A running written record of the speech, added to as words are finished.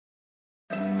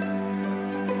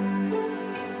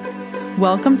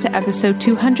Welcome to episode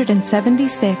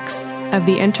 276 of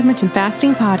the Intermittent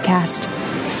Fasting Podcast.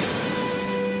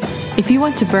 If you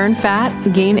want to burn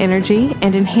fat, gain energy,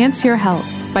 and enhance your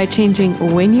health by changing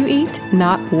when you eat,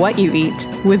 not what you eat,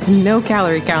 with no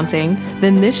calorie counting,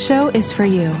 then this show is for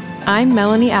you. I'm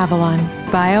Melanie Avalon,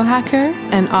 biohacker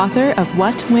and author of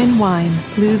What, When, Wine.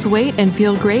 Lose weight and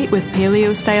feel great with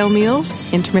paleo-style meals,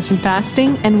 intermittent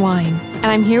fasting, and wine. And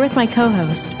I'm here with my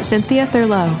co-host, Cynthia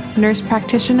Thurlow, nurse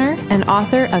practitioner and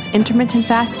author of Intermittent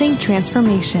Fasting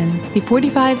Transformation, the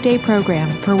 45-day program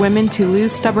for women to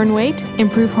lose stubborn weight,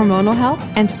 improve hormonal health,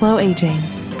 and slow aging.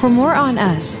 For more on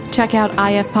us, check out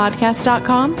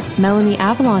ifpodcast.com,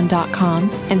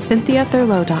 melanieavalon.com, and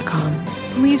cynthiathurlow.com.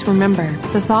 Please remember,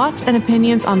 the thoughts and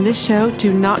opinions on this show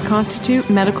do not constitute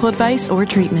medical advice or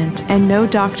treatment, and no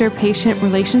doctor-patient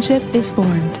relationship is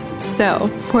formed. So,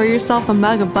 pour yourself a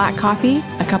mug of black coffee,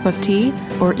 a cup of tea,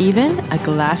 or even a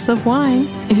glass of wine,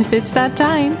 if it's that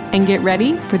time, and get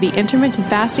ready for the Intermittent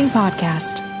Fasting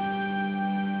Podcast.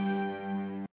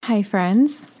 Hi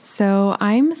friends. So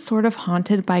I'm sort of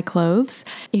haunted by clothes.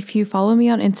 If you follow me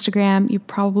on Instagram, you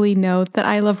probably know that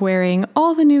I love wearing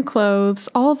all the new clothes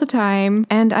all the time.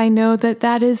 And I know that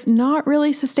that is not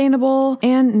really sustainable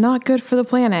and not good for the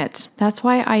planet. That's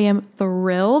why I am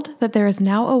thrilled that there is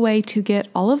now a way to get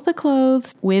all of the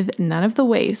clothes with none of the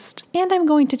waste. And I'm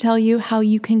going to tell you how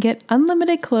you can get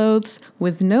unlimited clothes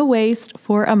with no waste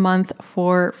for a month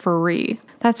for free.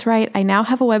 That's right, I now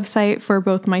have a website for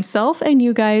both myself and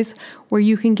you guys where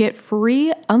you can get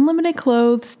free unlimited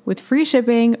clothes with free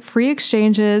shipping, free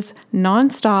exchanges,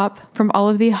 nonstop from all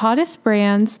of the hottest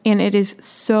brands, and it is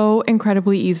so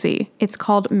incredibly easy. It's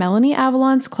called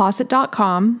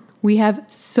MelanieAvalonsCloset.com. We have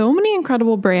so many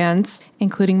incredible brands,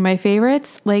 including my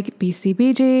favorites like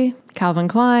BCBG, Calvin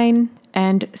Klein,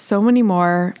 and so many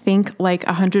more. Think like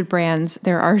 100 brands.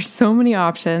 There are so many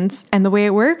options. And the way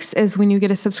it works is when you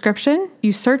get a subscription,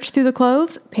 you search through the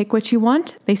clothes, pick what you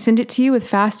want. They send it to you with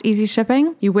fast, easy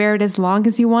shipping. You wear it as long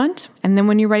as you want. And then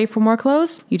when you're ready for more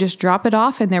clothes, you just drop it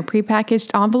off in their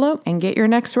prepackaged envelope and get your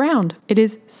next round. It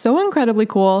is so incredibly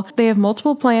cool. They have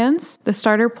multiple plans. The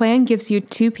starter plan gives you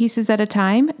 2 pieces at a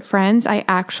time. Friends, I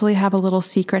actually have a little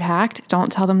secret hack.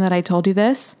 Don't tell them that I told you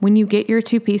this. When you get your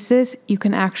 2 pieces, you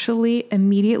can actually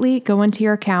immediately go into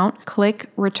your account, click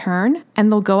return,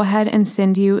 and they'll go ahead and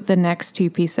send you the next 2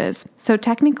 pieces. So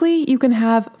technically, you can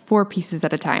have 4 pieces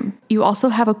at a time. You also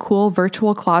have a cool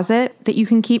virtual closet that you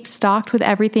can keep stocked with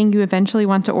everything you eventually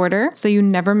want to order, so you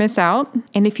never miss out.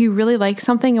 And if you really like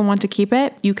something and want to keep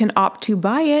it, you can opt to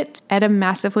buy it at a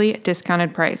massively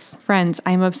discounted price. Friends,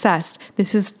 I'm obsessed.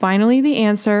 This is finally the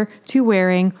answer to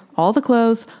wearing all the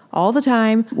clothes all the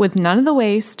time with none of the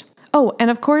waste. Oh,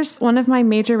 and of course, one of my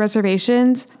major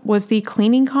reservations was the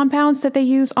cleaning compounds that they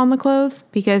use on the clothes,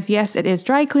 because yes, it is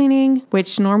dry cleaning,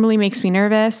 which normally makes me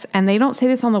nervous, and they don't say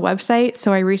this on the website,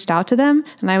 so I reached out to them,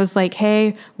 and I was like,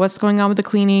 hey, what's going on with the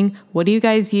cleaning? What do you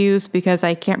guys use? Because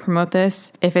I can't promote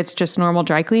this if it's just normal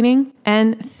dry cleaning.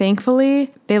 And thankfully,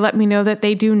 they let me know that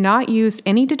they do not use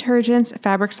any detergents,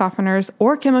 fabric softeners,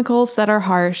 or chemicals that are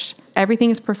harsh. Everything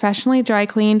is professionally dry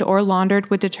cleaned or laundered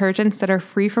with detergents that are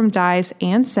free from dyes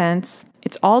and scents.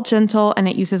 It's all gentle and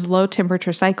it uses low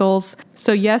temperature cycles.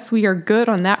 So yes, we are good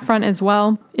on that front as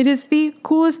well. It is the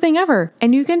coolest thing ever.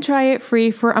 And you can try it free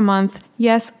for a month.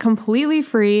 Yes, completely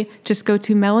free. Just go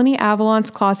to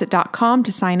MelanieAvalonsCloset.com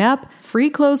to sign up. Free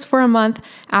clothes for a month.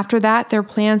 After that, their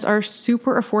plans are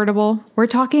super affordable. We're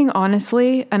talking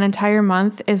honestly, an entire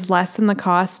month is less than the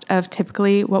cost of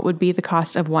typically what would be the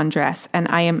cost of one dress. And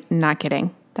I am not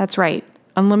kidding. That's right.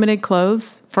 Unlimited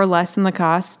clothes for less than the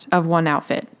cost of one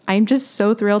outfit. I'm just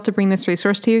so thrilled to bring this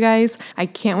resource to you guys. I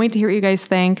can't wait to hear what you guys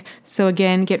think. So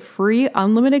again, get free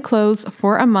unlimited clothes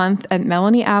for a month at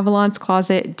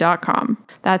MelanieAvalonsCloset.com.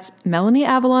 That's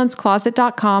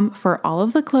MelanieAvalonsCloset.com for all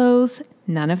of the clothes,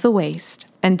 none of the waste.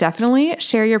 And definitely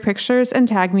share your pictures and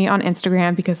tag me on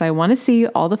Instagram because I want to see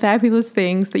all the fabulous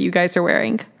things that you guys are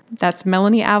wearing. That's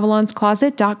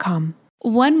MelanieAvalonsCloset.com.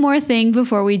 One more thing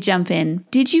before we jump in.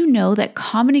 Did you know that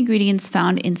common ingredients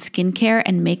found in skincare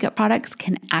and makeup products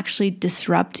can actually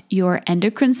disrupt your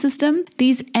endocrine system?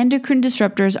 These endocrine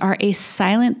disruptors are a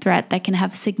silent threat that can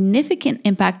have significant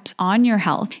impact on your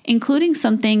health, including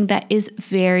something that is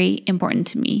very important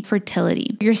to me,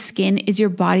 fertility. Your skin is your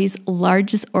body's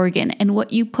largest organ, and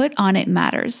what you put on it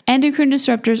matters. Endocrine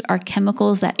disruptors are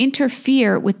chemicals that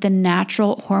interfere with the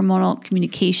natural hormonal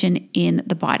communication in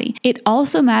the body. It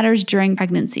also matters during during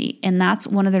pregnancy. And that's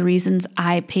one of the reasons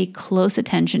I pay close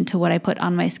attention to what I put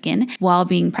on my skin while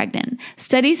being pregnant.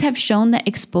 Studies have shown that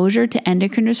exposure to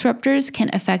endocrine disruptors can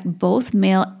affect both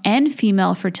male and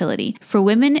female fertility. For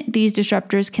women, these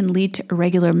disruptors can lead to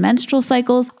irregular menstrual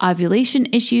cycles, ovulation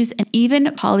issues, and even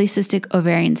polycystic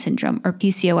ovarian syndrome, or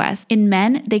PCOS. In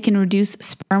men, they can reduce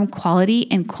sperm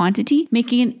quality and quantity,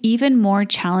 making it even more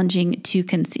challenging to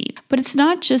conceive. But it's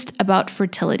not just about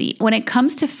fertility. When it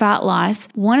comes to fat loss,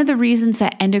 one of the reasons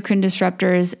that endocrine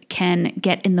disruptors can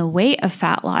get in the way of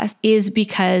fat loss is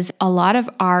because a lot of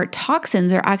our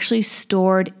toxins are actually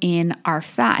stored in our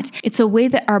fat. It's a way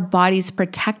that our bodies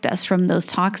protect us from those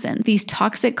toxins. These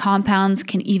toxic compounds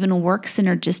can even work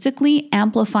synergistically,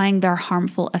 amplifying their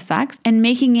harmful effects and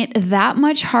making it that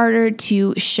much harder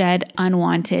to shed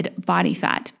unwanted body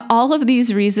fat. All of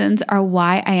these reasons are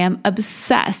why I am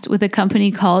obsessed with a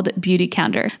company called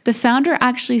Beautycounter. The founder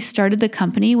actually started the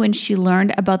company when she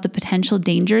learned about the potential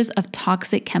dangers of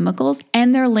toxic chemicals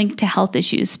and their link to health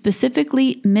issues,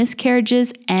 specifically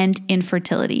miscarriages and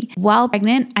infertility. While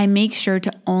pregnant, I make sure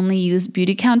to only use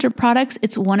Beautycounter products.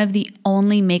 It's one of the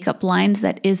only makeup lines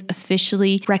that is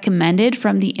officially recommended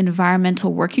from the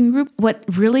Environmental Working Group. What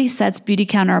really sets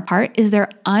Beautycounter apart is their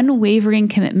unwavering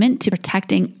commitment to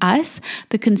protecting us,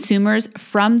 the consumers,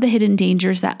 from the hidden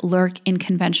dangers that lurk in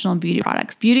conventional beauty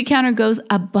products. Beautycounter goes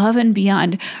above and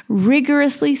beyond,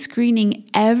 rigorously screening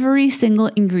every single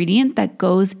ingredient that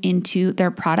goes into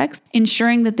their products,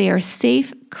 ensuring that they are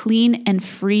safe, clean, and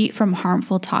free from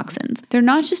harmful toxins. They're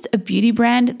not just a beauty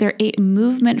brand, they're a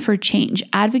movement for change,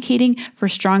 advocating for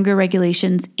stronger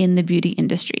regulations in the beauty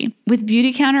industry. With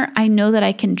Beautycounter, I know that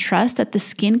I can trust that the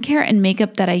skincare and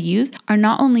makeup that I use are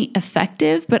not only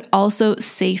effective, but also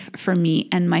safe for me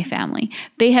and my family.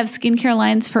 They have skincare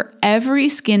lines for every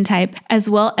skin type, as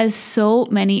well as so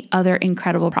many other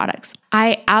incredible products.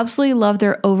 I absolutely love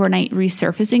their overnight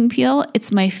resurfacing peel.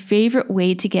 It's my favorite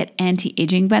way to get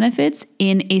anti-aging benefits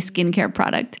in a skincare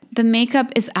product. The makeup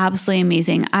is absolutely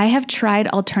amazing. I have tried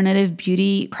alternative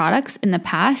beauty products in the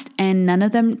past and none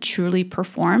of them truly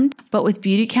performed. But with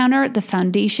Beautycounter, the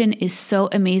foundation is so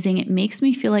amazing. It makes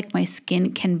me feel like my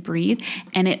skin can breathe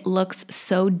and it looks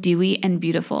so dewy and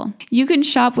beautiful. You can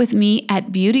shop with me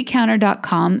at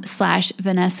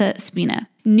beautycounter.com/Vanessa Spina.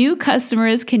 New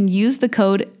customers can use the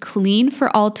code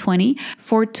CLEANFORALL20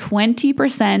 for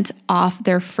 20% off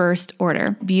their first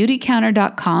order.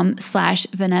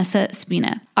 Beautycounter.com/Vanessa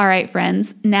Spina. All right,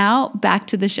 friends, now back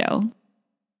to the show.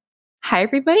 Hi,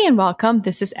 everybody, and welcome.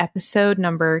 This is episode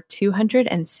number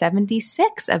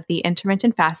 276 of the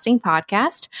Intermittent Fasting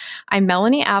Podcast. I'm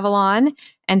Melanie Avalon,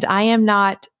 and I am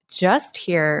not just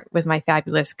here with my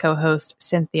fabulous co-host,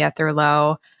 Cynthia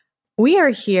Thurlow. We are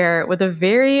here with a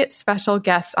very special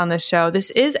guest on the show. This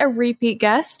is a repeat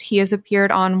guest. He has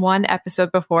appeared on one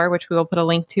episode before, which we will put a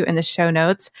link to in the show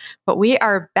notes. But we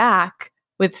are back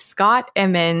with Scott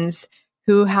Emmons,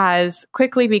 who has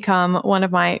quickly become one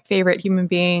of my favorite human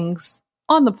beings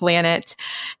on the planet.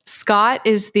 Scott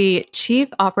is the Chief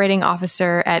Operating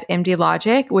Officer at MD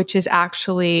Logic, which is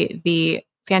actually the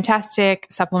fantastic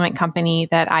supplement company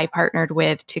that I partnered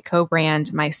with to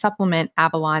co-brand my supplement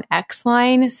Avalon X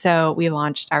line. So we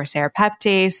launched our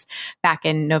Serapeptase back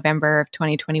in November of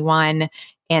 2021.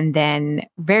 And then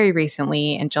very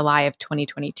recently in July of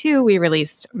 2022, we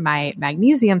released my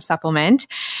magnesium supplement.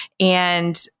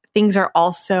 And things are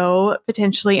also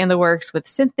potentially in the works with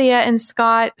Cynthia and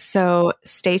Scott. So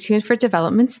stay tuned for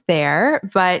developments there.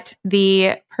 But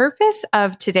the purpose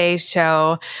of today's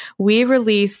show, we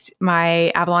released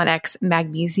my Avalon X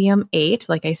Magnesium 8,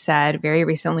 like I said, very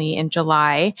recently in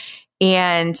July.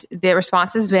 And the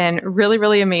response has been really,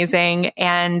 really amazing.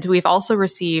 And we've also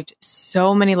received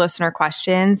so many listener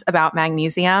questions about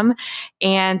magnesium.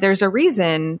 And there's a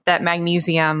reason that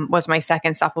magnesium was my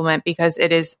second supplement, because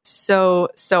it is so,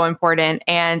 so important.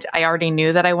 And I already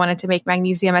knew that I wanted to make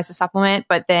magnesium as a supplement,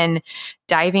 but then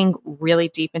diving really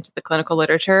deep into the clinical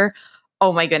literature,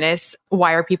 oh my goodness,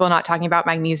 why are people not talking about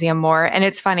magnesium more? And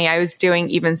it's funny, I was doing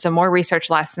even some more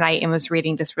research last night and was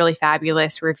reading this really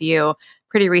fabulous review,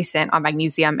 pretty recent, on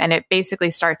magnesium. And it basically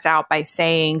starts out by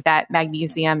saying that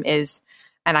magnesium is,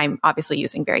 and I'm obviously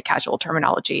using very casual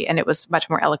terminology, and it was much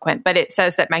more eloquent, but it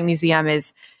says that magnesium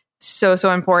is so,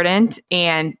 so important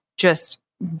and just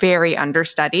very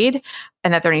understudied,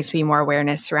 and that there needs to be more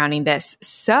awareness surrounding this.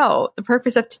 So the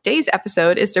purpose of today's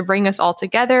episode is to bring us all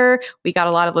together. We got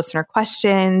a lot of listener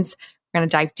questions. We're going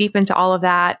to dive deep into all of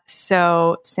that.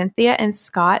 So Cynthia and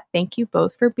Scott, thank you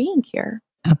both for being here.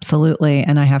 Absolutely.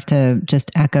 And I have to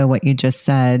just echo what you just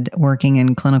said, working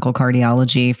in clinical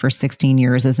cardiology for 16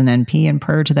 years as an NP, and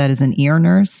prior to that as an ER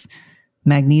nurse.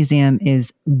 magnesium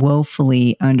is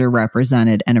woefully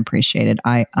underrepresented and appreciated.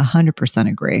 I 100%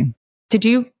 agree. Did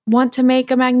you want to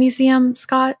make a magnesium,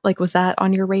 Scott? Like, was that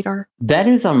on your radar? That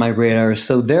is on my radar.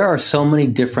 So there are so many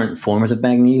different forms of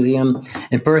magnesium.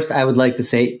 And first, I would like to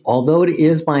say, although it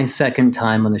is my second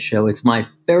time on the show, it's my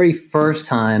very first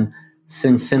time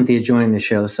since Cynthia joined the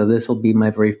show. So this will be my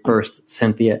very first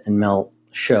Cynthia and Mel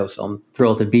show. So I'm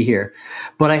thrilled to be here.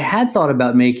 But I had thought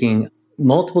about making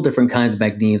multiple different kinds of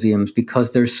magnesiums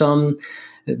because there's some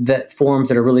forms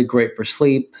that are really great for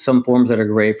sleep, some forms that are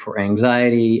great for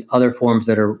anxiety, other forms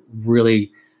that are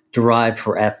really derived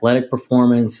for athletic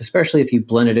performance, especially if you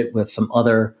blended it with some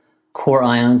other core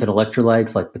ions and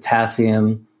electrolytes like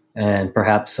potassium and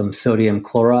perhaps some sodium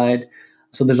chloride.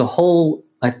 So there's a whole,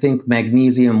 I think,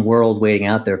 magnesium world waiting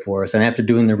out there for us. And after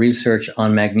doing the research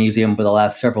on magnesium for the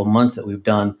last several months that we've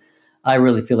done, I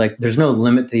really feel like there's no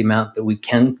limit to the amount that we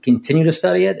can continue to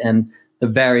study it and the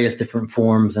various different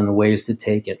forms and the ways to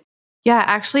take it. Yeah,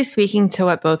 actually speaking to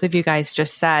what both of you guys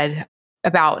just said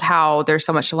about how there's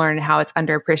so much to learn and how it's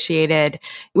underappreciated,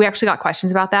 we actually got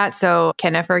questions about that. So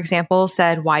Kenna, for example,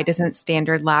 said, why doesn't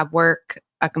standard lab work,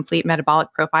 a complete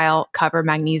metabolic profile, cover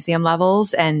magnesium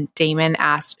levels? And Damon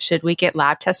asked, should we get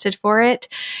lab tested for it?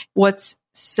 What's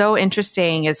so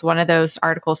interesting is one of those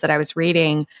articles that I was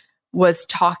reading was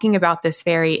talking about this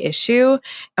very issue,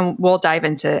 and we'll dive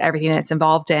into everything that it's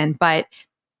involved in, but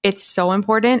it's so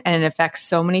important and it affects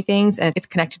so many things and it's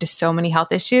connected to so many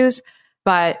health issues.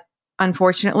 But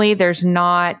unfortunately, there's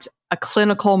not a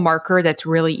clinical marker that's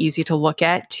really easy to look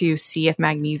at to see if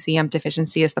magnesium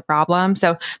deficiency is the problem.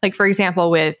 So like, for example,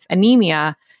 with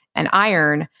anemia and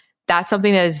iron, that's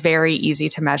something that is very easy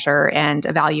to measure and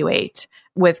evaluate.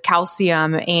 With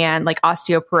calcium and like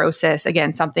osteoporosis,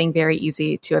 again, something very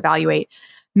easy to evaluate.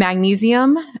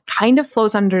 Magnesium kind of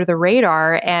flows under the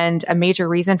radar. And a major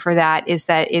reason for that is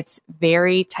that it's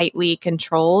very tightly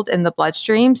controlled in the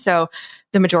bloodstream. So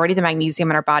the majority of the magnesium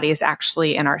in our body is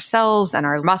actually in our cells and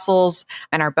our muscles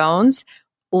and our bones.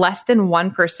 Less than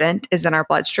 1% is in our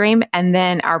bloodstream. And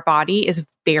then our body is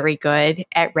very good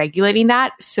at regulating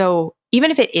that. So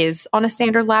even if it is on a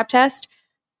standard lab test,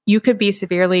 you could be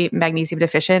severely magnesium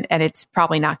deficient and it's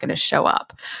probably not going to show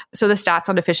up. So the stats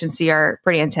on deficiency are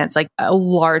pretty intense. Like a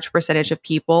large percentage of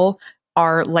people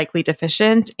are likely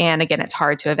deficient. And again, it's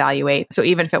hard to evaluate. So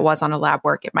even if it was on a lab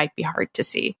work, it might be hard to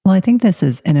see. Well, I think this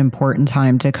is an important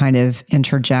time to kind of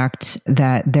interject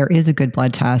that there is a good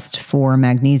blood test for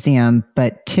magnesium,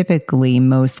 but typically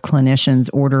most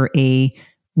clinicians order a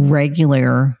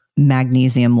regular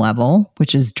magnesium level,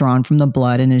 which is drawn from the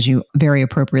blood. And as you very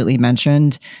appropriately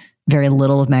mentioned, very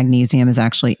little of magnesium is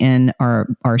actually in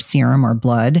our serum, our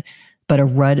blood. But a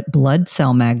red blood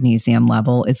cell magnesium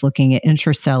level is looking at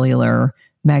intracellular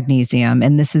magnesium.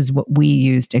 And this is what we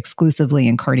used exclusively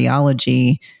in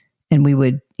cardiology. And we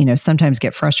would, sometimes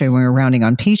get frustrated when we were rounding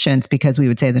on patients because we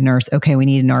would say to the nurse, okay, we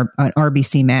need an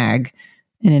RBC mag.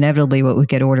 And inevitably what would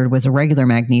get ordered was a regular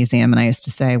magnesium. And I used to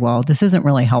say, well, this isn't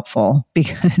really helpful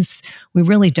because we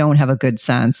really don't have a good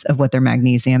sense of what their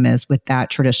magnesium is with that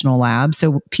traditional lab.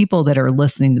 So people that are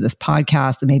listening to this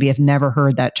podcast that maybe have never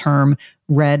heard that term,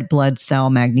 red blood cell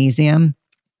magnesium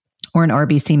or an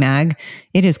RBC mag,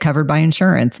 it is covered by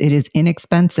insurance. It is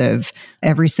inexpensive.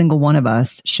 Every single one of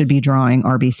us should be drawing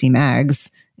RBC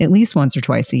mags at least once or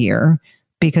twice a year.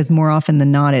 Because more often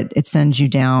than not, it sends you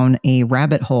down a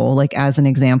rabbit hole. Like as an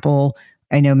example,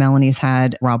 I know Melanie's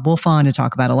had Rob Wolf on to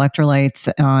talk about electrolytes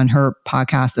on her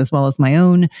podcast as well as my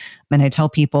own. And I tell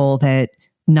people that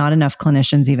not enough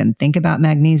clinicians even think about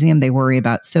magnesium. They worry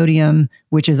about sodium,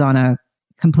 which is on a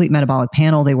complete metabolic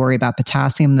panel. They worry about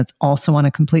potassium that's also on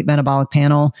a complete metabolic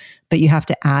panel. But you have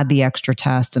to add the extra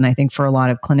test. And I think for a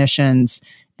lot of clinicians,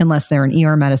 unless they're in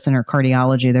ER medicine or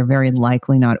cardiology, they're very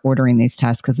likely not ordering these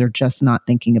tests because they're just not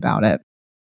thinking about it.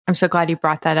 I'm so glad you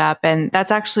brought that up. And that's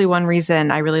actually one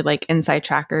reason I really like Insight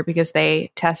Tracker because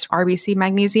they test RBC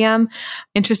magnesium.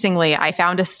 Interestingly, I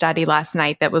found a study last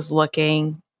night that was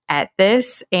looking at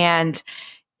this and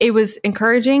it was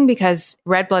encouraging because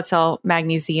red blood cell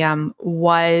magnesium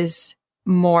was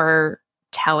more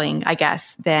telling, I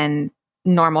guess, than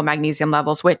normal magnesium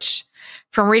levels, which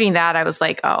from reading that, I was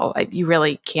like, oh, you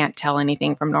really can't tell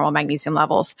anything from normal magnesium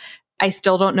levels. I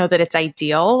still don't know that it's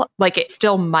ideal. Like it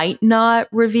still might not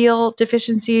reveal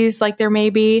deficiencies like there may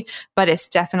be, but it's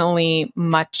definitely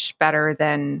much better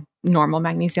than normal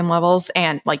magnesium levels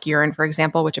and like urine, for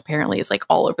example, which apparently is like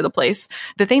all over the place.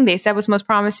 The thing they said was most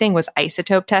promising was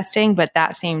isotope testing, but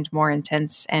that seemed more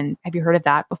intense. And have you heard of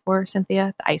that before,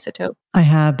 Cynthia? The isotope? I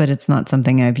have, but it's not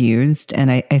something I've used.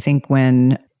 And I think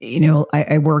when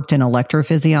I worked in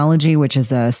electrophysiology, which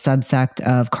is a subsect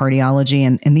of cardiology.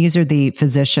 And these are the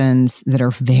physicians that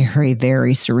are very,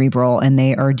 very cerebral, and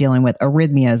they are dealing with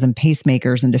arrhythmias and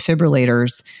pacemakers and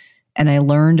defibrillators. And I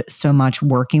learned so much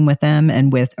working with them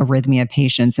and with arrhythmia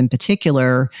patients in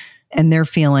particular. And they're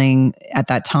feeling at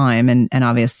that time, and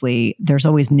obviously there's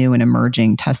always new and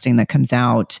emerging testing that comes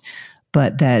out,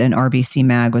 but that an RBC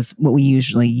mag was what we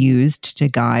usually used to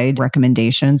guide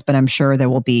recommendations. But I'm sure there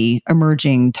will be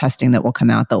emerging testing that will come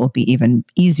out that will be even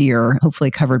easier,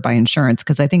 hopefully covered by insurance.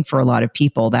 Because I think for a lot of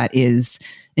people, that is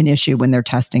an issue when their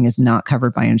testing is not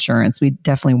covered by insurance. We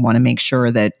definitely want to make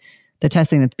sure that the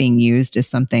testing that's being used is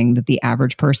something that the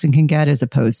average person can get, as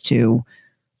opposed to,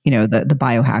 the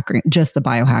biohacking, just the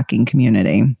biohacking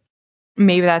community.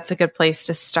 Maybe that's a good place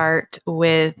to start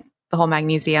with the whole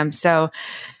magnesium. So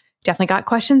definitely got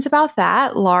questions about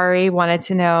that. Laurie wanted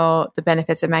to know the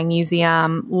benefits of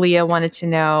magnesium. Leah wanted to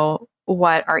know,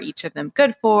 what are each of them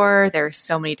good for? There are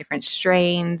so many different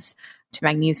strains to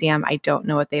magnesium. I don't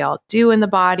know what they all do in the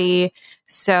body.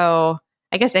 So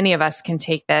I guess any of us can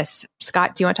take this.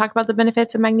 Scott, do you want to talk about the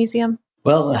benefits of magnesium?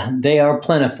 Well, they are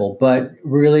plentiful, but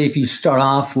really, if you start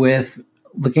off with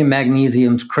looking at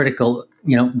magnesium's critical,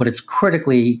 what it's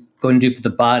critically going to do for the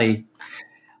body,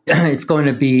 it's going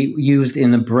to be used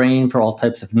in the brain for all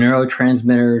types of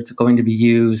neurotransmitters. It's going to be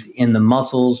used in the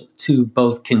muscles to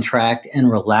both contract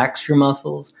and relax your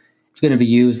muscles. It's going to be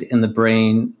used in the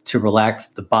brain to relax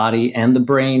the body and the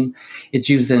brain. It's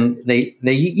used in, they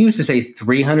used to say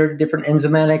 300 different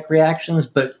enzymatic reactions,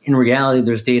 but in reality,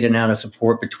 there's data now to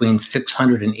support between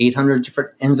 600 and 800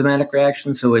 different enzymatic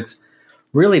reactions. So it's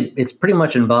pretty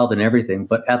much involved in everything.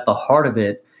 But at the heart of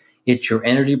it, it's your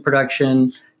energy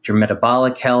production, it's your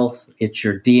metabolic health, it's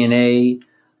your DNA.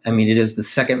 I mean, it is the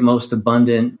second most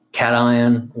abundant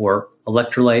cation or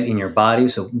electrolyte in your body.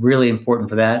 So really important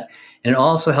for that. And it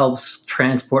also helps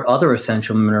transport other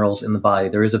essential minerals in the body.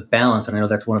 There is a balance, and I know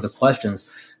that's one of the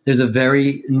questions. There's a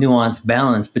very nuanced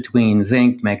balance between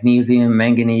zinc, magnesium,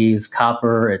 manganese,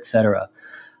 copper, etc.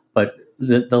 But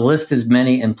the list is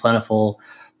many and plentiful.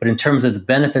 But in terms of the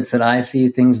benefits that I see,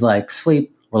 things like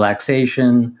sleep,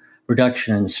 relaxation,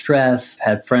 reduction in stress.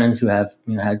 Had friends who have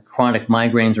had chronic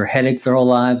migraines or headaches their whole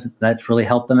lives. That's really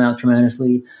helped them out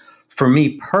tremendously. For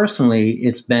me personally,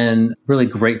 it's been really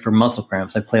great for muscle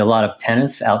cramps. I play a lot of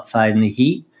tennis outside in the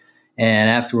heat, and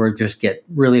afterward just get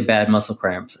really bad muscle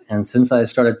cramps. And since I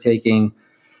started taking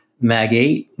Mag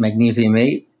 8, Magnesium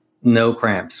 8, no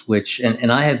cramps,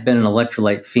 and I have been an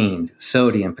electrolyte fiend,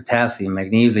 sodium, potassium,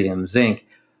 magnesium, zinc.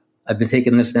 I've been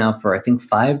taking this now for, I think,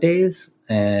 5 days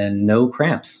and no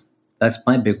cramps. That's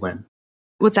my big win.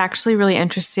 What's actually really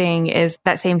interesting is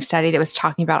that same study that was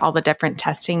talking about all the different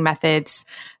testing methods.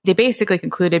 They basically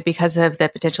concluded, because of the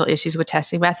potential issues with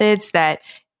testing methods, that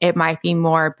it might be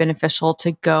more beneficial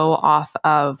to go off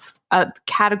of a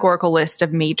categorical list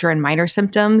of major and minor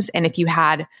symptoms. And if you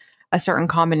had a certain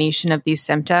combination of these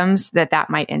symptoms, that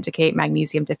might indicate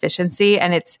magnesium deficiency.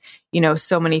 And it's,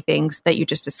 so many things that you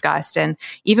just discussed. And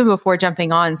even before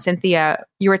jumping on, Cynthia,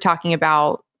 you were talking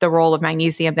about the role of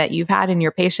magnesium that you've had in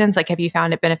your patients. Like, have you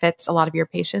found it benefits a lot of your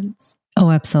patients?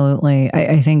 Oh, absolutely.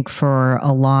 I think for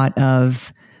a lot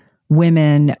of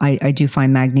women, I do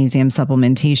find magnesium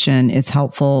supplementation is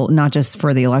helpful, not just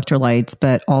for the electrolytes,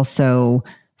 but also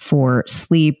for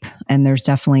sleep. And there's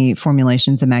definitely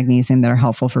formulations of magnesium that are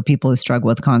helpful for people who struggle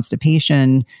with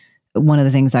constipation. One of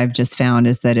the things I've just found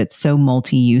is that it's so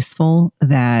multi-useful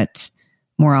that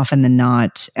more often than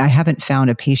not, I haven't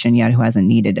found a patient yet who hasn't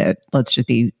needed it. Let's just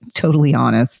be totally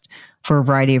honest, for a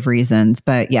variety of reasons.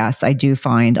 But yes, I do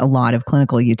find a lot of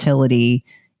clinical utility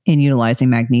in utilizing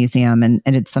magnesium. And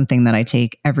it's something that I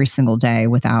take every single day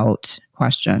without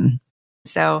question.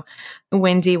 So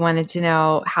Wendy wanted to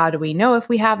know, how do we know if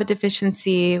we have a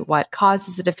deficiency? What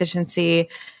causes a deficiency?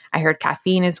 I heard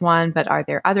caffeine is one, but are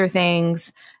there other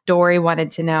things? Dory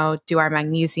wanted to know, do our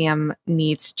magnesium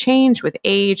needs change with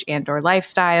age and or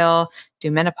lifestyle?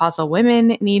 Do menopausal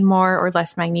women need more or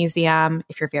less magnesium?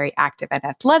 If you're very active and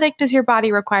athletic, does your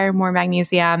body require more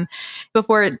magnesium?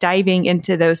 Before diving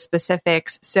into those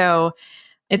specifics, so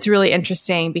it's really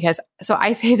interesting because, so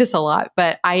I say this a lot,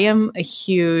 but I am a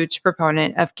huge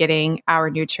proponent of getting our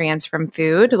nutrients from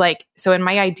food. So in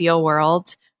my ideal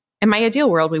world,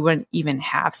 we wouldn't even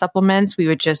have supplements. We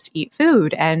would just eat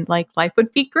food and life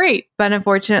would be great. But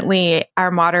unfortunately,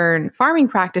 our modern farming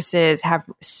practices have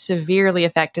severely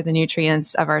affected the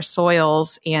nutrients of our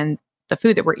soils and the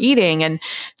food that we're eating. And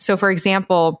so, for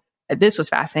example, this was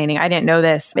fascinating. I didn't know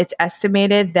this. It's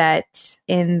estimated that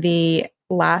in the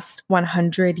last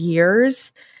 100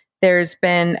 years, there's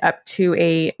been up to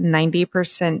a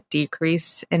 90%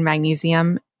 decrease in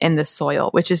magnesium in the soil,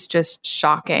 which is just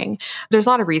shocking. There's a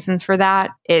lot of reasons for that.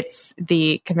 It's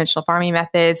the conventional farming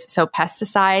methods. So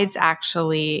pesticides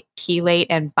actually chelate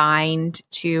and bind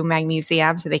to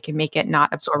magnesium so they can make it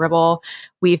not absorbable.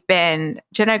 We've been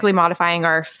genetically modifying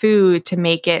our food to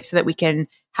make it so that we can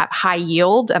have high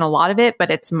yield and a lot of it,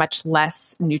 but it's much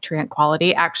less nutrient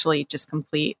quality. Actually, just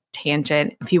complete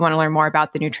tangent. If you want to learn more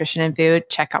about the nutrition in food,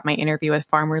 check out my interview with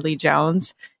Farmer Lee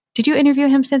Jones. Did you interview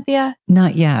him, Cynthia?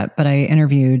 Not yet, but I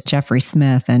interviewed Jeffrey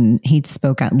Smith and he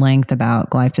spoke at length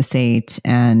about glyphosate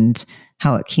and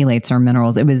how it chelates our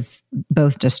minerals. It was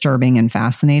both disturbing and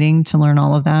fascinating to learn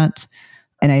all of that.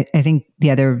 And I think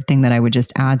the other thing that I would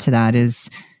just add to that is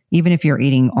even if you're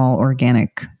eating all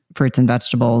organic fruits and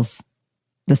vegetables,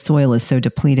 the soil is so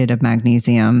depleted of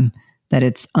magnesium that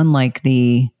it's unlike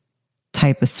the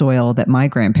type of soil that my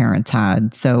grandparents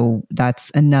had. So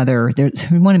that's there's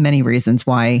one of many reasons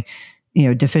why,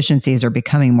 deficiencies are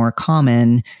becoming more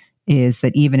common is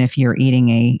that even if you're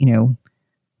eating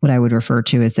what I would refer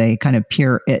to as a kind of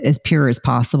pure as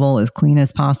possible, as clean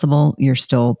as possible, you're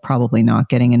still probably not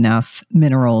getting enough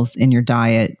minerals in your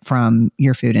diet from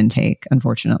your food intake,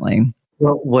 unfortunately.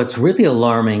 Well, what's really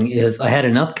alarming is I had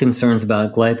enough concerns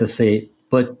about glyphosate,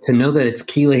 but to know that it's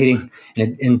chelating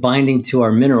and binding to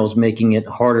our minerals, making it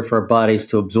harder for our bodies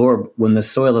to absorb when the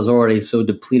soil is already so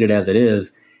depleted as it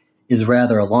is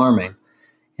rather alarming.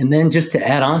 And then just to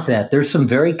add on to that, there's some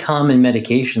very common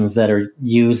medications that are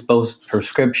used both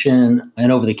prescription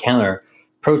and over the counter.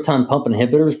 Proton pump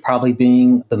inhibitors probably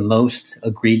being the most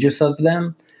egregious of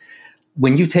them.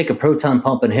 When you take a proton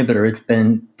pump inhibitor, it's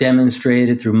been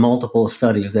demonstrated through multiple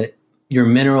studies that your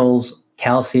minerals,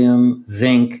 calcium,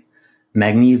 zinc,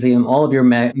 magnesium, all of your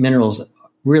minerals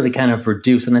really kind of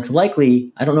reduce. And it's likely,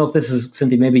 I don't know if this is,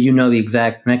 Cynthia, maybe you know the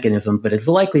exact mechanism, but it's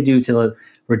likely due to the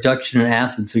reduction in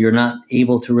acid. So you're not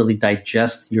able to really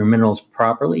digest your minerals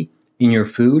properly in your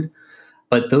food.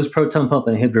 But those proton pump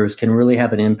inhibitors can really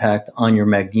have an impact on your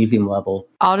magnesium level.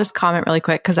 I'll just comment really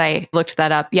quick because I looked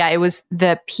that up. Yeah, it was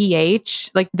the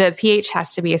pH. Like the pH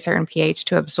has to be a certain pH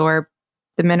to absorb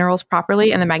the minerals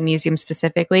properly and the magnesium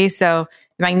specifically. So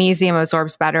the magnesium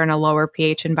absorbs better in a lower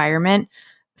pH environment.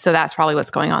 So that's probably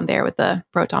what's going on there with the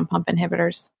proton pump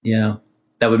inhibitors. Yeah,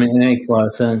 that makes a lot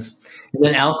of sense. And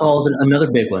then alcohol is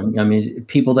another big one. I mean,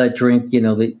 people that drink,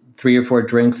 the 3 or 4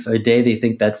 drinks a day, they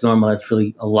think that's normal. That's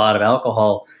really a lot of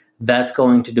alcohol. That's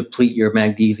going to deplete your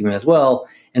magnesium as well.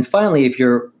 And finally, if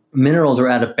your minerals are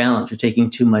out of balance, you're taking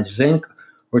too much zinc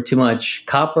or too much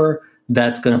copper,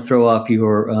 that's going to throw off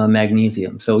your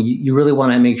magnesium. So you really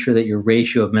want to make sure that your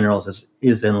ratio of minerals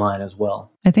is in line as well.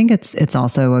 I think it's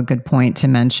also a good point to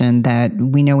mention that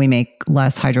we know we make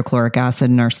less hydrochloric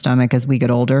acid in our stomach as we get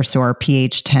older. So our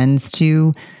pH tends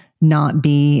to not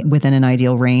be within an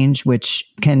ideal range, which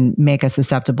can make us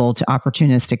susceptible to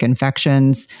opportunistic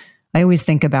infections. I always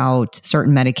think about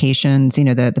certain medications,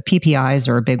 the PPIs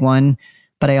are a big one,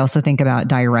 but I also think about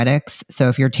diuretics. So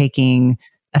if you're taking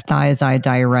a thiazide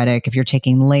diuretic, if you're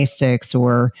taking Lasix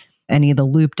or any of the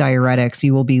loop diuretics,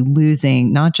 you will be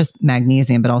losing not just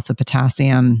magnesium, but also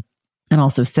potassium and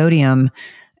also sodium.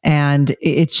 And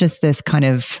it's just this kind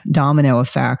of domino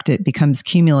effect. It becomes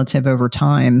cumulative over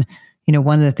time.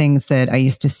 One of the things that I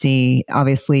used to see,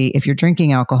 obviously, if you're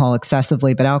drinking alcohol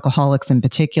excessively, but alcoholics in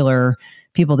particular,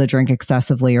 people that drink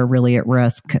excessively are really at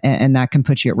risk. And that can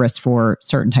put you at risk for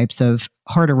certain types of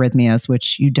heart arrhythmias,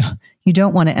 which you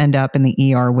don't want to end up in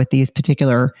the ER with these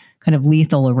particular kind of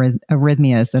lethal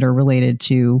arrhythmias that are related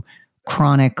to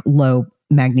chronic low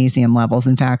magnesium levels.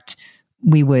 In fact,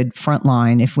 we would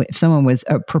frontline, if someone was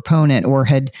a proponent or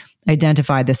had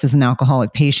identified this as an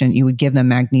alcoholic patient, you would give them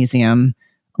magnesium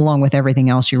along with everything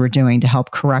else you were doing to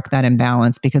help correct that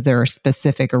imbalance, because there are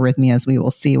specific arrhythmias we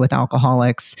will see with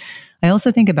alcoholics. I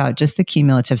also think about just the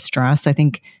cumulative stress. I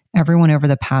think everyone over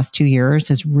the past 2 years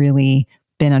has really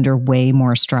been under way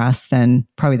more stress than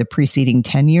probably the preceding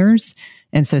 10 years.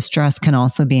 And so stress can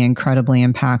also be incredibly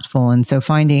impactful. And so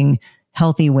finding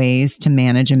healthy ways to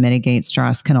manage and mitigate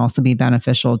stress can also be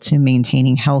beneficial to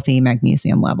maintaining healthy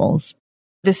magnesium levels.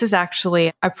 This is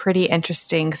actually a pretty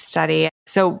interesting study.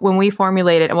 So when we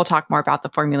formulated, and we'll talk more about the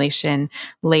formulation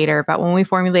later, but when we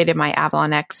formulated my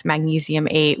Avalon X Magnesium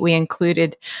 8, we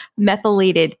included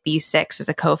methylated B6 as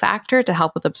a cofactor to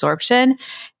help with absorption.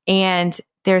 And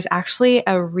there's actually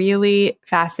a really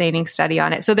fascinating study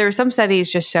on it. So there were some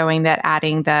studies just showing that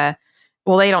adding they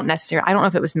don't necessarily, I don't know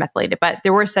if it was methylated, but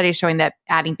there were studies showing that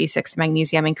adding B6 to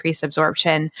magnesium increased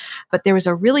absorption. But there was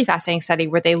a really fascinating study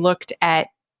where they looked at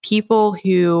people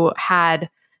who had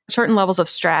certain levels of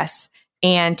stress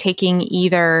and taking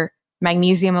either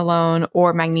magnesium alone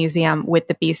or magnesium with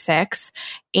the B6.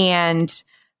 And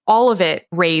all of it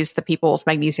raised the people's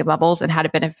magnesium levels and had a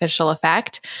beneficial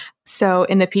effect. So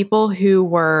in the people who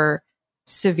were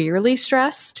severely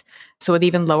stressed, so with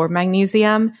even lower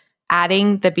magnesium,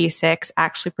 adding the B6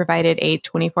 actually provided a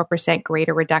 24%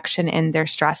 greater reduction in their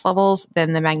stress levels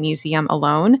than the magnesium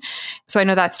alone. So I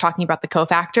know that's talking about the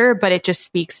cofactor, but it just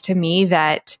speaks to me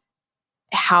that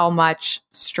how much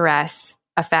stress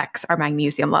affects our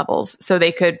magnesium levels. So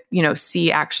they could,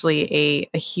 see actually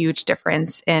a huge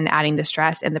difference in adding the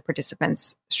stress in the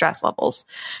participants' stress levels.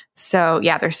 So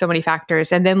yeah, there's so many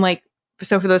factors. And then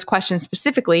so for those questions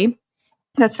specifically,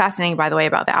 that's fascinating, by the way,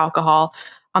 about the alcohol.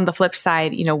 On the flip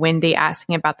side, Wendy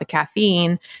asking about the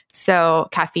caffeine. So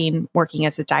caffeine working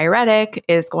as a diuretic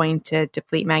is going to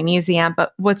deplete magnesium.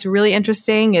 But what's really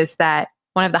interesting is that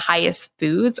one of the highest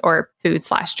foods or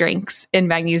food/drinks in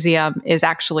magnesium is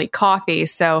actually coffee.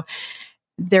 So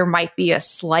there might be a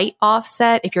slight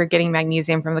offset if you're getting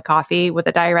magnesium from the coffee with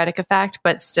a diuretic effect,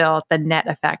 but still the net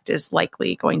effect is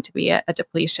likely going to be a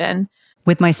depletion.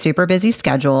 With my super busy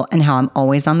schedule and how I'm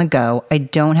always on the go, I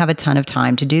don't have a ton of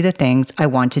time to do the things I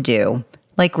want to do,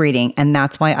 like reading, and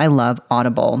that's why I love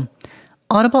Audible.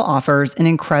 Audible offers an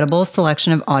incredible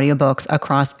selection of audiobooks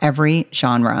across every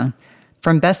genre.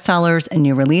 From bestsellers and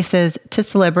new releases to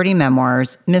celebrity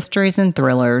memoirs, mysteries and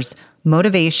thrillers,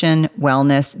 motivation,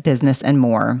 wellness, business, and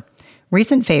more.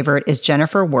 Recent favorite is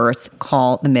Jennifer Worth's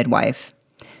Call the Midwife.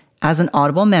 As an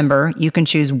Audible member, you can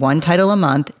choose one title a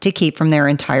month to keep from their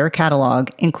entire catalog,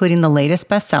 including the latest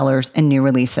bestsellers and new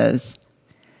releases.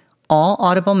 All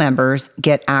Audible members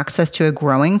get access to a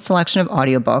growing selection of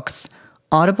audiobooks,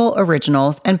 Audible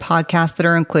originals, and podcasts that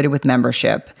are included with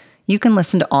membership. You can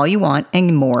listen to all you want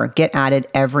and more get added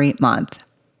every month.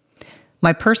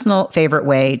 My personal favorite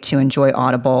way to enjoy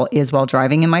Audible is while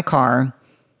driving in my car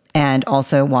and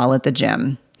also while at the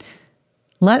gym.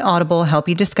 Let Audible help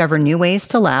you discover new ways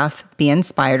to laugh, be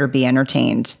inspired, or be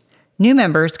entertained. New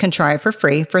members can try it for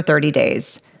free for 30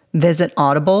 days. Visit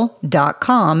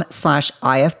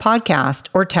audible.com/ifpodcast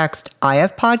or text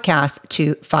ifpodcast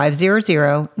to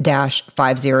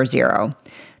 500-500.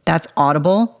 That's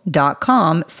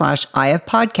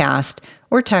audible.com/ifpodcast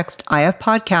or text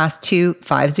ifpodcast to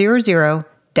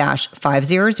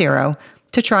 500-500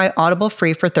 to try Audible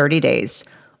free for 30 days.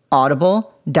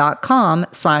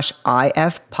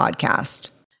 audible.com/ifpodcast.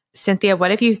 Cynthia,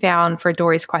 what have you found for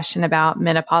Dory's question about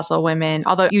menopausal women?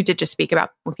 Although you did just speak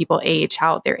about when people age,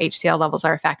 how their HCl levels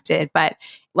are affected, but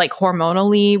like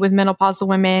hormonally with menopausal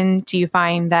women, do you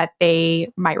find that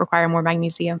they might require more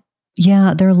magnesium?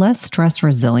 Yeah, they're less stress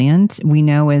resilient. We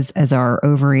know as our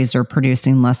ovaries are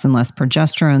producing less and less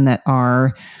progesterone that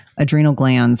our adrenal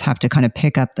glands have to kind of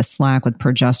pick up the slack with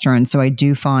progesterone. So I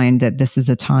do find that this is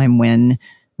a time when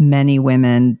many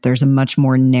women, there's a much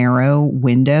more narrow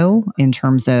window in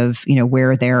terms of,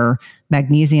 where their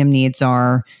magnesium needs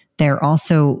are. They're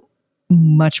also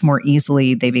much more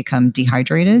easily, they become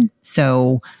dehydrated.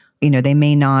 So, they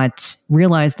may not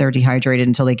realize they're dehydrated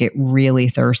until they get really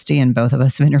thirsty. And both of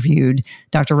us have interviewed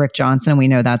Dr. Rick Johnson. We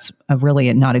know that's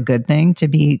really not a good thing to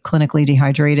be clinically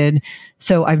dehydrated.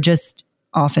 So I've just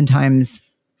oftentimes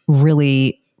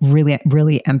really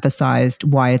emphasized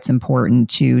why it's important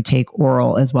to take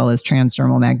oral as well as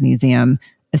transdermal magnesium,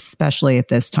 especially at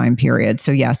this time period.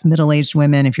 So yes, middle-aged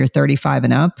women, if you're 35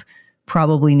 and up,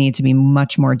 probably need to be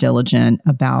much more diligent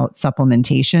about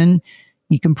supplementation.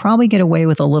 You can probably get away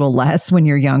with a little less when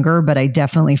you're younger, but I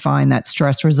definitely find that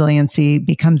stress resiliency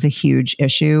becomes a huge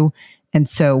issue. And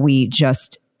so we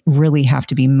just really have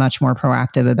to be much more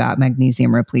proactive about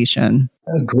magnesium repletion.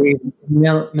 Agreed.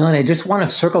 Melanie, I just want to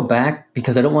circle back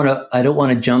because I don't want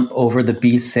to jump over the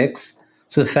B6.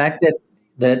 So the fact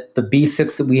that the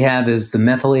B6 that we have is the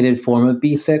methylated form of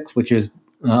B6, which is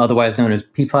otherwise known as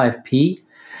P5P.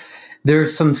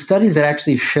 There's some studies that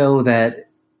actually show that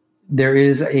there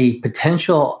is a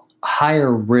potential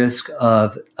higher risk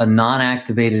of a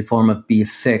non-activated form of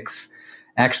B6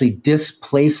 actually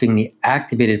displacing the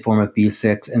activated form of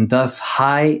B6, and thus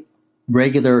high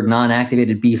regular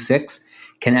non-activated B6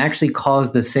 can actually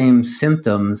cause the same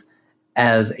symptoms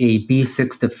as a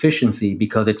B6 deficiency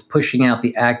because it's pushing out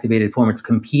the activated form. It's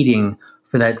competing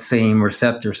for that same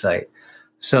receptor site.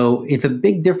 So it's a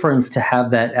big difference to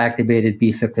have that activated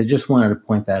B6. I just wanted to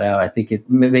point that out. I think it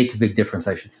makes a big difference,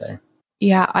 I should say.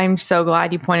 Yeah, I'm so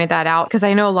glad you pointed that out because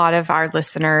I know a lot of our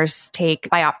listeners take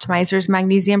Bioptimizer's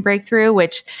Magnesium Breakthrough,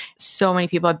 which so many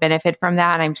people have benefited from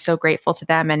that. And I'm so grateful to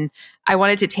them. And I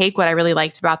wanted to take what I really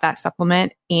liked about that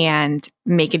supplement and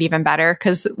make it even better.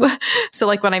 Because so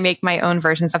like when I make my own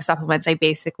versions of supplements, I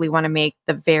basically want to make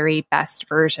the very best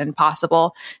version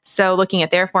possible. So looking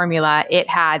at their formula, it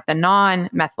had the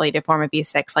non-methylated form of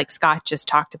B6, like Scott just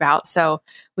talked about. So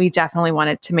we definitely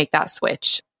wanted to make that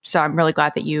switch. So I'm really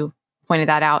glad that you pointed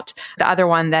that out. The other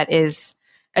one that is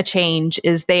a change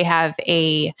is they have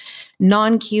a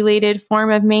non-chelated form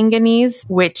of manganese,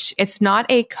 which it's not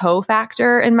a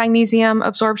cofactor in magnesium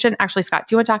absorption. Actually, Scott,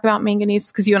 do you want to talk about manganese?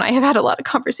 Because you and I have had a lot of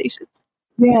conversations.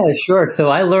 Yeah, sure. So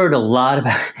I learned a lot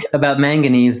about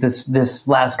manganese this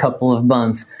last couple of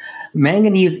months.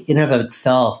 Manganese in and of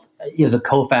itself is a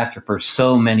cofactor for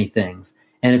so many things.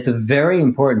 And it's a very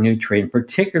important nutrient,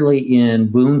 particularly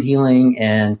in wound healing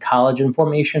and collagen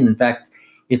formation. In fact,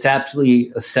 it's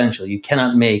absolutely essential. You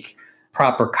cannot make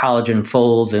proper collagen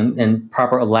folds and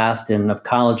proper elastin of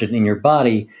collagen in your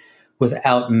body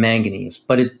without manganese.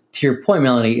 But to your point,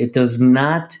 Melanie, it does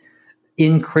not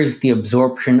increase the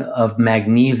absorption of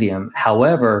magnesium.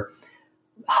 However,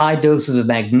 high doses of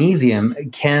magnesium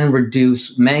can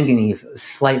reduce manganese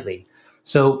slightly.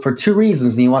 So for two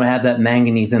reasons, you want to have that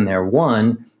manganese in there.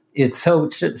 One, it's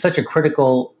such a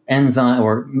critical enzyme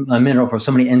or a mineral for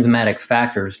so many enzymatic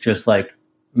factors, just like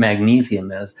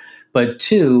magnesium is. But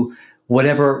two,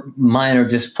 whatever minor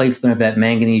displacement of that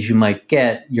manganese you might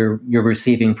get, you're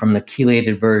receiving from the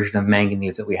chelated version of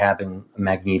manganese that we have in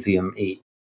Magnesium 8.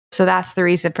 So that's the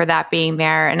reason for that being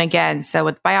there. And again, so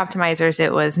with Bioptimizers,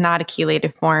 it was not a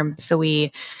chelated form. So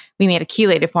we made a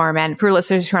chelated form. And for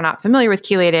listeners who are not familiar with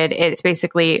chelated, it's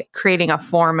basically creating a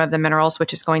form of the minerals,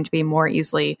 which is going to be more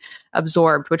easily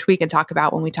absorbed, which we can talk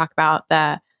about when we talk about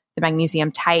the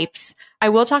magnesium types. I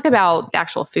will talk about the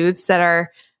actual foods that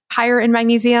are higher in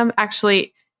magnesium.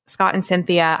 Actually, Scott and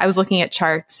Cynthia, I was looking at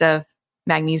charts of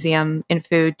magnesium in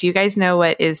food. Do you guys know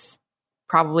what is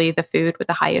probably the food with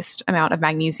the highest amount of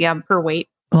magnesium per weight?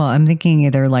 Well, I'm thinking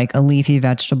either like a leafy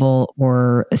vegetable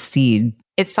or a seed.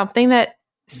 It's something that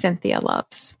Cynthia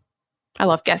loves. I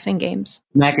love guessing games.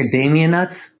 Macadamia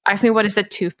nuts? Ask me what is the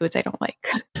two foods I don't like.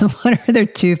 What are the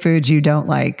two foods you don't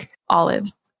like?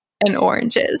 Olives and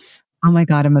oranges. Oh my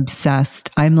God, I'm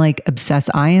obsessed. I'm like obsessed.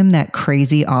 I am that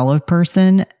crazy olive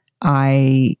person.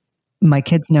 My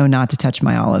kids know not to touch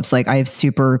my olives. Like I have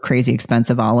super crazy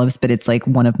expensive olives, but it's like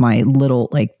one of my little,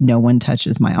 like no one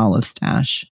touches my olive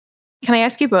stash. Can I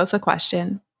ask you both a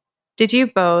question? Did you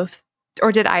both,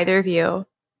 or did either of you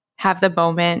have the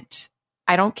moment,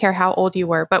 I don't care how old you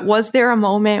were, but was there a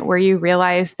moment where you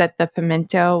realized that the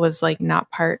pimento was like not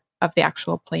part of the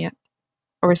actual plant?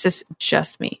 Or was this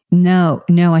just me? No,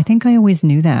 I think I always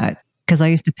knew that because I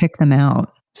used to pick them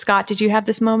out. Scott, did you have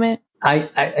this moment?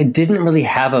 I didn't really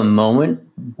have a moment,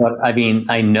 but I mean,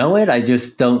 I know it. I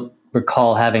just don't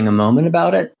recall having a moment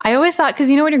about it. I always thought, because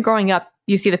you know when you're growing up,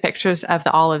 you see the pictures of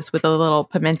the olives with a little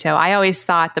pimento. I always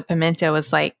thought the pimento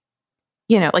was like,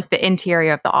 you know, like the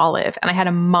interior of the olive. And I had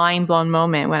a mind blown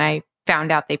moment when I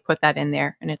found out they put that in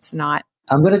there and it's not.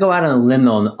 I'm going to go out on a limb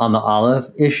on the olive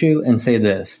issue and say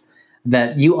this,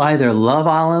 that you either love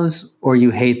olives or you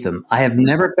hate them. I have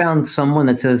never found someone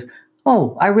that says,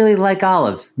 oh, I really like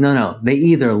olives. No. They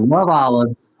either love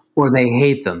olives or they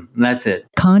hate them. That's it.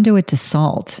 Conduit to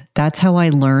salt. That's how I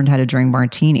learned how to drink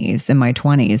martinis in my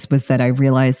 20s, was that I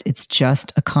realized it's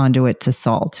just a conduit to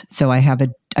salt. So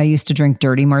I used to drink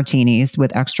dirty martinis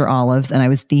with extra olives, and I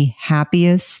was the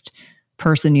happiest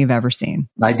person you've ever seen.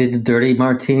 I did the dirty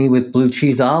martini with blue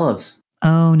cheese olives.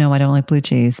 Oh, no, I don't like blue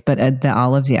cheese, but the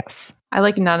olives, yes. I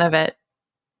like none of it.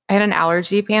 I had an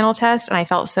allergy panel test and I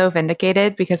felt so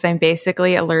vindicated because I'm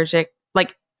basically allergic.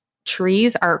 Like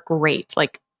trees are great.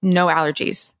 Like no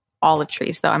allergies. Olive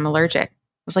trees, though, I'm allergic. I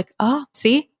was like, oh,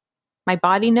 see, my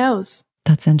body knows.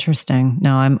 That's interesting.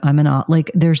 No, I'm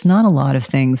there's not a lot of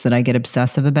things that I get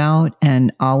obsessive about,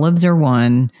 and olives are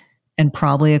one, and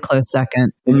probably a close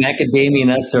second. And macadamia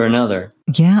nuts are another.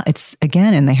 Yeah, it's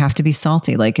again, and they have to be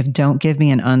salty. Like if don't give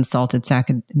me an unsalted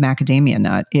macadamia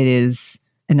nut, it is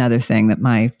another thing that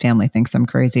my family thinks I'm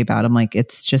crazy about. I'm like,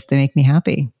 it's just, they make me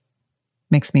happy.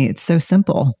 It's so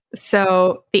simple.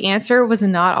 So the answer was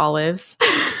not olives.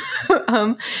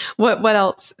 What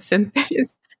else, Cynthia?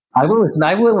 I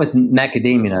went with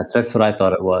macadamia nuts. That's what I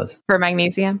thought it was. For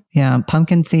magnesium? Yeah,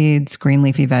 pumpkin seeds, green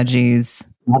leafy veggies.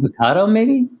 Avocado,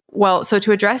 maybe? Well, so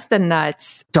to address the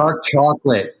nuts. Dark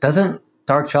chocolate. Doesn't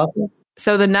dark chocolate?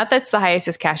 So the nut that's the highest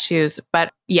is cashews.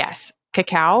 But yes,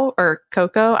 cacao or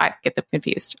cocoa, I get them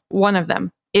confused. One of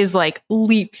them is like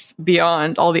leaps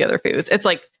beyond all the other foods. It's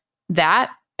like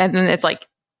that, and then it's like,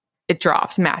 it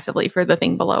drops massively for the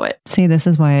thing below it. See, this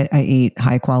is why I eat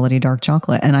high quality dark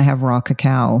chocolate and I have raw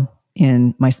cacao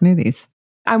in my smoothies.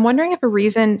 I'm wondering if a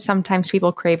reason sometimes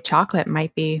people crave chocolate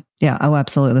might be. Yeah. Oh,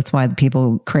 absolutely. That's why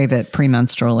people crave it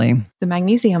premenstrually. The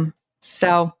magnesium.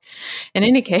 So in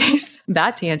any case,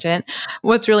 that tangent.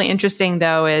 What's really interesting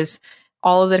though is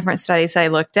all of the different studies that I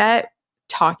looked at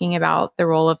talking about the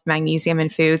role of magnesium in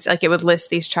foods. Like it would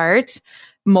list these charts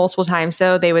multiple times.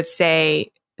 So they would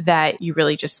say that you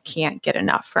really just can't get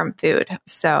enough from food.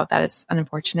 So that is an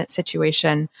unfortunate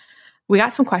situation. We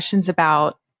got some questions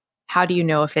about how do you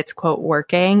know if it's, quote,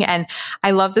 working? And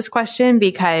I love this question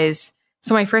because,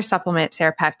 so my first supplement,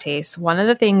 serapeptase, one of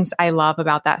the things I love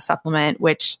about that supplement,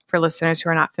 which for listeners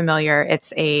who are not familiar,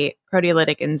 it's a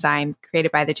proteolytic enzyme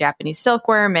created by the Japanese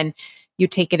silkworm, and you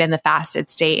take it in the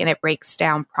fasted state and it breaks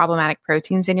down problematic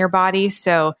proteins in your body.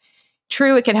 So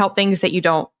true, it can help things that you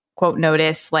don't, quote,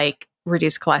 notice, like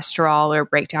reduce cholesterol or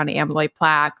break down amyloid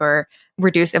plaque or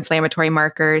reduce inflammatory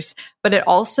markers, but it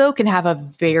also can have a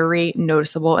very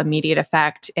noticeable immediate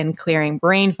effect in clearing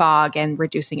brain fog and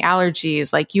reducing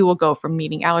allergies. Like you will go from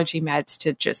needing allergy meds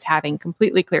to just having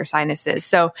completely clear sinuses.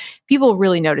 So people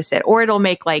really notice it, or it'll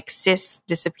make like cysts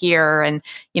disappear and,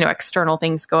 external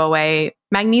things go away.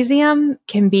 Magnesium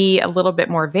can be a little bit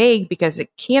more vague because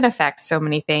it can affect so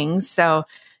many things. So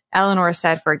Eleanor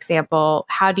said, for example,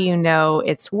 how do you know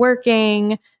it's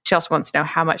working? She also wants to know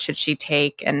how much should she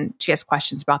take, and she has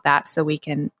questions about that, so we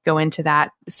can go into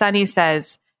that. Sunny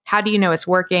says, how do you know it's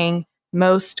working?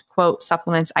 Most, quote,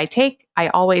 supplements I take, I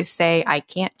always say I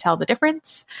can't tell the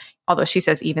difference. Although she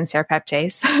says even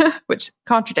serapeptase, which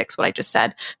contradicts what I just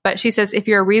said. But she says, if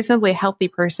you're a reasonably healthy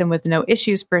person with no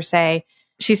issues per se,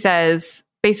 she says,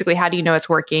 basically, how do you know it's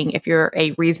working if you're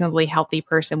a reasonably healthy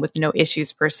person with no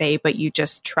issues per se, but you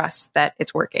just trust that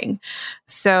it's working?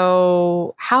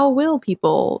 So how will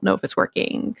people know if it's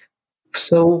working?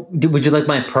 So would you like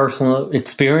my personal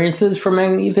experiences for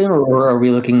magnesium, or are we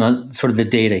looking on sort of the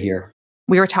data here?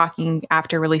 We were talking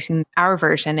after releasing our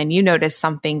version, and you noticed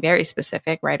something very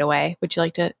specific right away. Would you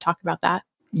like to talk about that?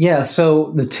 Yeah.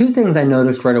 So the two things I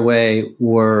noticed right away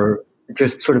were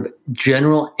just sort of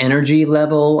general energy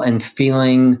level and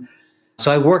feeling.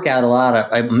 So I work out a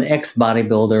lot. I'm an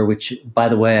ex-bodybuilder, which, by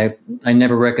the way, I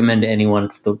never recommend to anyone.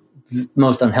 It's the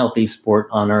most unhealthy sport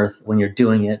on earth when you're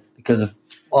doing it because of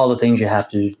all the things you have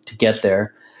to get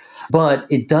there. But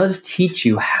it does teach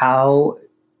you how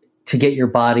to get your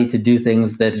body to do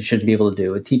things that it should be able to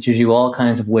do. It teaches you all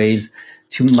kinds of ways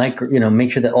to make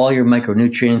sure that all your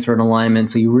micronutrients are in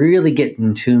alignment, so you really get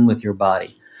in tune with your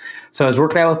body. So I was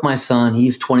working out with my son.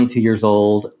 He's 22 years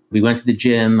old. We went to the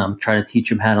gym. I'm trying to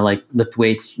teach him how to lift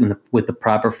weights with the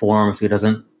proper form so he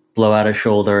doesn't blow out his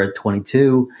shoulder at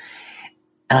 22.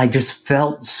 And I just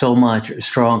felt so much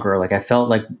stronger. I felt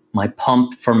like my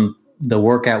pump from the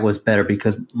workout was better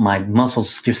because my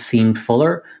muscles just seemed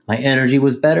fuller. My energy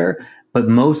was better. But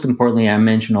most importantly, I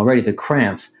mentioned already the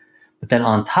cramps. But then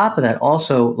on top of that,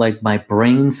 also my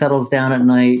brain settles down at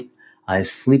night. I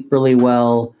sleep really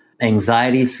well.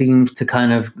 Anxiety seems to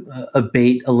kind of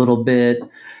abate a little bit.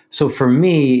 So for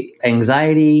me,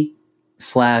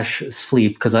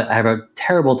 anxiety/sleep, because I have a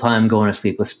terrible time going to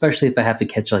sleep, especially if I have to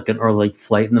catch an early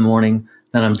flight in the morning.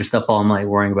 Then I'm just up all night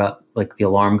worrying about the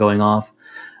alarm going off.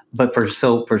 But for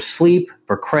sleep,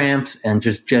 for cramps, and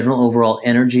just general overall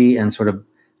energy and sort of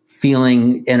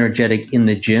feeling energetic in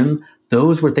the gym,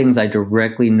 those were things I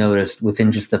directly noticed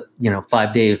within just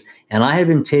 5 days. And I had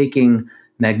been taking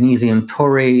magnesium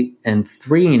taurate and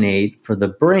threonate for the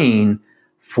brain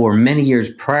for many years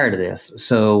prior to this.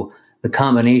 So the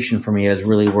combination for me has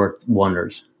really worked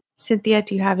wonders. Cynthia,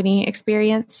 do you have any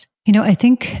experience? I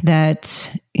think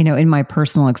that, in my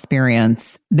personal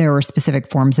experience, there were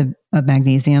specific forms of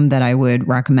magnesium that I would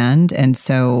recommend. And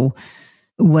so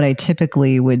what I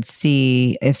typically would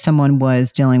see if someone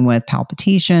was dealing with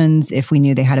palpitations, if we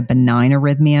knew they had a benign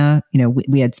arrhythmia,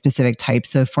 we had specific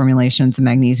types of formulations of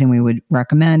magnesium we would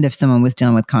recommend. If someone was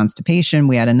dealing with constipation,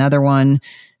 we had another one.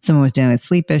 Someone was dealing with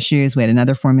sleep issues, we had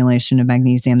another formulation of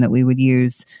magnesium that we would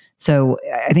use. So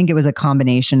I think it was a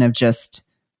combination of just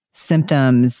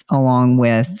symptoms along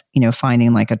with,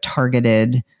 finding a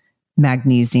targeted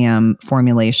magnesium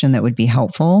formulation that would be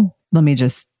helpful. Let me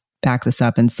just back this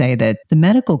up and say that the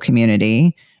medical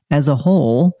community as a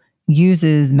whole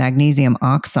uses magnesium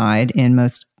oxide in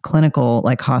most clinical,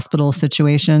 hospital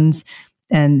situations,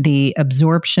 and the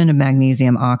absorption of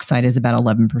magnesium oxide is about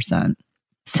 11%.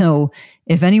 So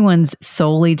if anyone's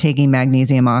solely taking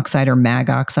magnesium oxide, or mag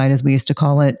oxide as we used to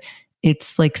call it,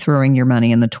 it's like throwing your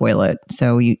money in the toilet.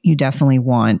 So you definitely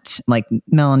want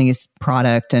Melanie's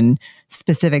product and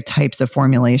specific types of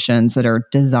formulations that are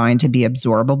designed to be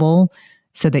absorbable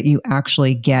so that you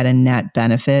actually get a net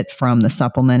benefit from the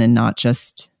supplement and not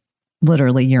just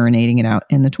literally urinating it out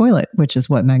in the toilet, which is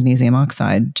what magnesium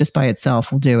oxide just by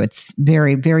itself will do. It's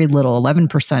very, very little.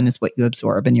 11% is what you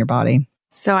absorb in your body.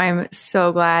 So I'm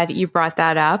so glad you brought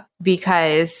that up,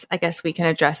 because I guess we can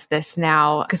address this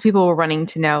now, because people were running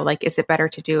to know, like, is it better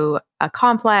to do a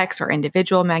complex or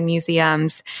individual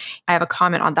magnesiums? I have a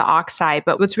comment on the oxide,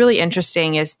 but what's really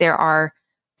interesting is there are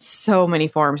so many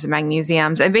forms of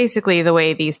magnesiums. And basically the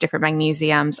way these different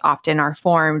magnesiums often are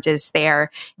formed is they're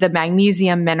the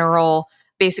magnesium mineral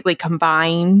basically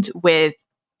combined with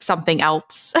something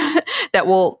else that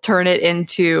will turn it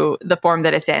into the form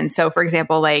that it's in. So for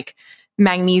example, like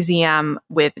magnesium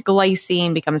with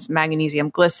glycine becomes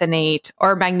magnesium glycinate,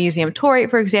 or magnesium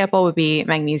taurate, for example, would be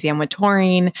magnesium with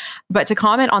taurine. But to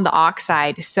comment on the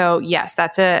oxide, so yes,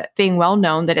 that's a thing well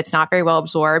known that it's not very well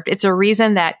absorbed. It's a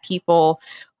reason that people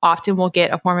often will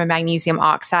get a form of magnesium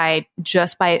oxide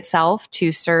just by itself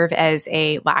to serve as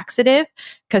a laxative,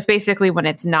 because basically when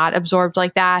it's not absorbed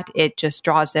like that, it just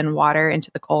draws in water into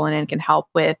the colon and can help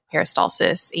with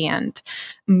peristalsis and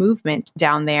movement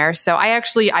down there. So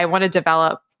I want to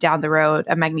develop down the road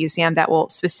a magnesium that will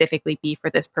specifically be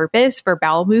for this purpose, for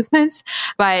bowel movements.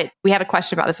 But we had a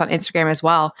question about this on Instagram as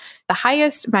well. The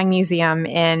highest magnesium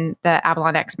in the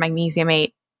Avalon X Magnesium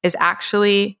 8 is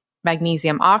actually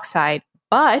magnesium oxide,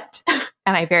 but,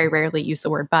 and I very rarely use the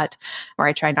word but, or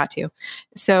I try not to.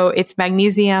 So it's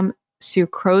magnesium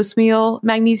sucrosemyl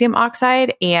magnesium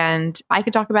oxide, and I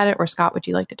could talk about it, or Scott, would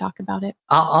you like to talk about it?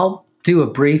 I'll do a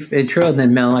brief intro, and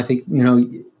then Mel, I think,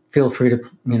 feel free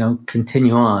to,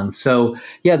 continue on. So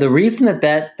yeah, the reason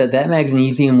that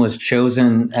magnesium was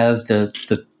chosen as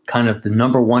the kind of the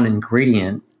number one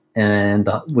ingredient, and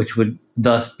which would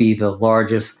thus be the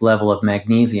largest level of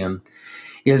magnesium,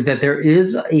 is that there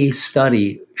is a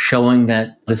study showing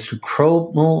that the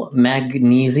sucrosemyl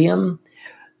magnesium,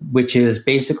 which is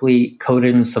basically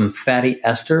coated in some fatty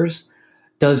esters,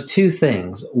 does two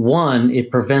things. One,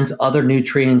 it prevents other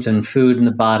nutrients and food in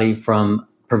the body from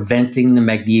preventing the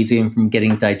magnesium from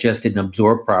getting digested and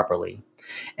absorbed properly.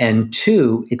 And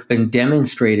two, it's been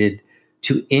demonstrated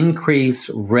to increase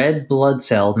red blood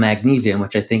cell magnesium,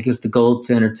 which I think is the gold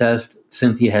standard test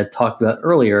Cynthia had talked about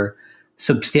earlier,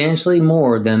 substantially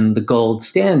more than the gold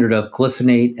standard of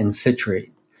glycinate and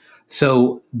citrate.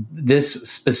 So this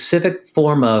specific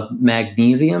form of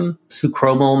magnesium,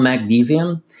 sucrosemyl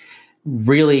magnesium,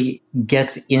 really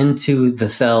gets into the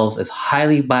cells, is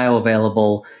highly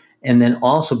bioavailable, and then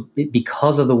also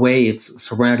because of the way it's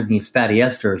surrounded in these fatty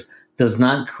esters, does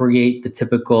not create the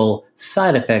typical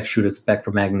side effects you'd expect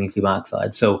from magnesium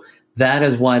oxide. So that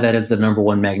is why that is the number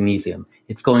one magnesium.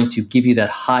 It's going to give you that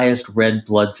highest red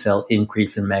blood cell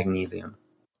increase in magnesium.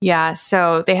 Yeah,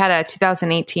 so they had a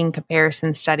 2018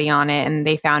 comparison study on it, and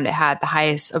they found it had the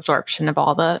highest absorption of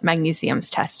all the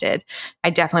magnesiums tested. I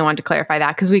definitely wanted to clarify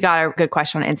that, because we got a good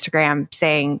question on Instagram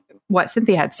saying what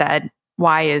Cynthia had said.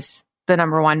 Why is the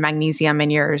number one magnesium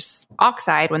in yours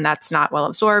oxide when that's not well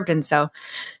absorbed? And so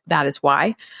that is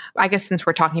why. I guess since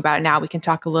we're talking about it now, we can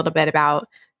talk a little bit about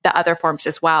the other forms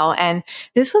as well. And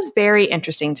this was very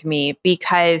interesting to me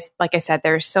because, like I said,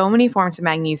 there are so many forms of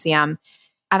magnesium.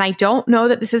 And I don't know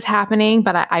that this is happening,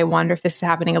 but I wonder if this is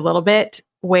happening a little bit,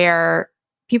 where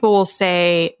people will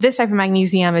say this type of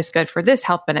magnesium is good for this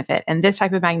health benefit, and this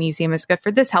type of magnesium is good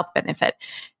for this health benefit.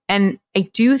 And I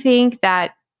do think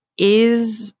that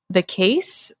is the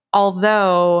case,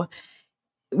 although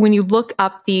when you look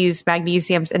up these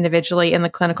magnesiums individually in the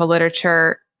clinical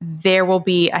literature, there will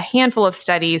be a handful of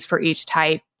studies for each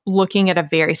type looking at a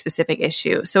very specific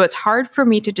issue. So it's hard for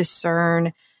me to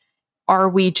discern, are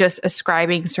we just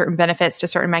ascribing certain benefits to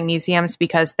certain magnesiums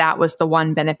because that was the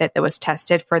one benefit that was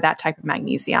tested for that type of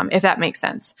magnesium, if that makes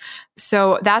sense.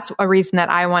 So that's a reason that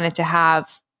I wanted to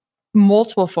have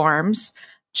multiple forms,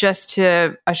 just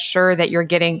to assure that you're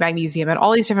getting magnesium in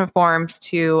all these different forms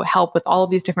to help with all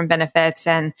of these different benefits,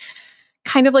 and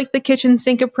kind of like the kitchen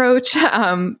sink approach,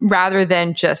 rather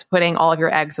than just putting all of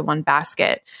your eggs in one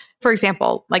basket. For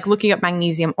example, like looking at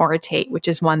magnesium orotate, which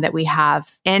is one that we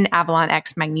have in Avalon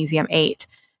X Magnesium 8.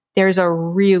 There's a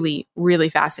really, really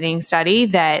fascinating study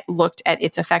that looked at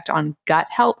its effect on gut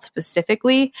health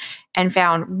specifically and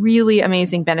found really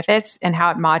amazing benefits in how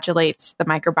it modulates the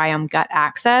microbiome gut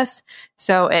axis.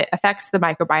 So it affects the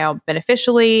microbiome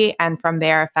beneficially, and from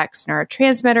there affects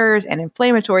neurotransmitters and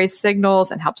inflammatory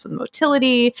signals, and helps with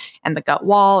motility and the gut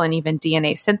wall and even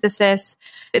DNA synthesis.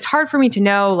 It's hard for me to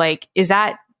know, like, is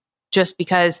that just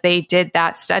because they did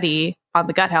that study on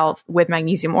the gut health with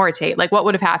magnesium orotate. Like, what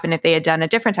would have happened if they had done a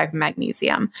different type of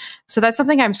magnesium? So that's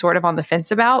something I'm sort of on the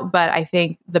fence about, but I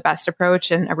think the best approach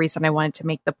and a reason I wanted to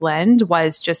make the blend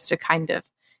was just to kind of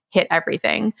hit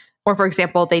everything. Or for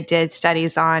example, they did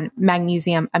studies on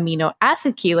magnesium amino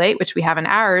acid chelate, which we have in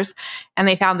ours, and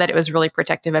they found that it was really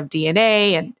protective of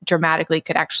DNA and dramatically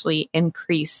could actually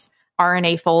increase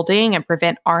RNA folding and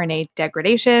prevent RNA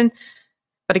degradation.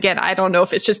 But again, I don't know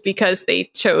if it's just because they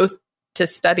chose to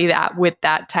study that with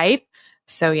that type.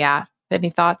 So yeah, any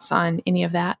thoughts on any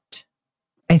of that?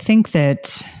 I think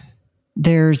that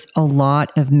there's a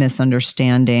lot of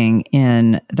misunderstanding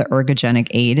in the ergogenic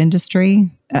aid industry.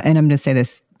 And I'm going to say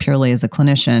this purely as a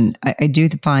clinician. I do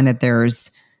find that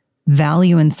there's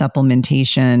value in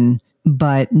supplementation,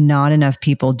 but not enough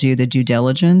people do the due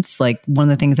diligence. Like, one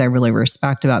of the things I really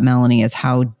respect about Melanie is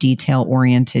how detail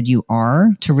oriented you are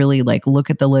to really like look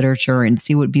at the literature and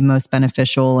see what would be most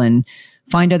beneficial and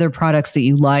find other products that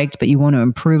you liked, but you want to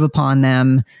improve upon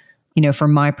them. You know,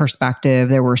 from my perspective,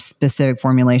 there were specific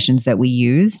formulations that we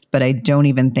used, but I don't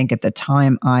even think at the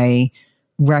time I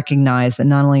recognized that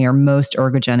not only are most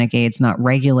ergogenic aids not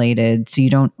regulated, so you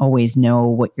don't always know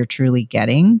what you're truly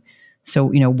getting.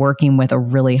 So, you know, working with a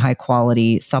really high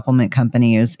quality supplement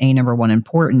company is number one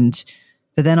important,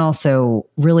 but then also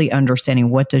really understanding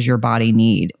what does your body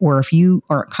need? Or if you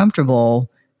aren't comfortable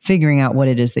figuring out what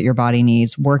it is that your body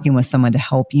needs, working with someone to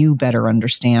help you better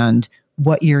understand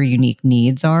what your unique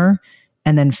needs are,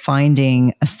 and then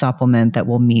finding a supplement that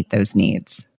will meet those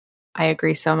needs. I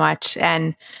agree so much.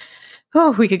 And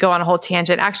we could go on a whole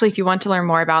tangent. Actually, if you want to learn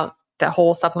more about the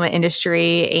whole supplement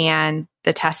industry and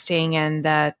the testing and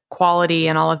the quality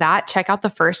and all of that, check out the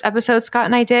first episode Scott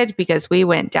and I did, because we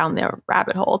went down the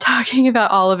rabbit hole talking about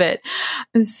all of it.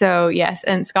 So yes.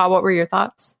 And Scott, what were your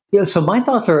thoughts? Yeah, so my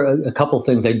thoughts are a couple of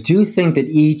things. I do think that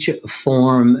each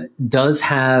form does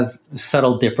have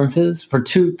subtle differences for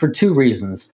two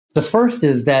reasons. The first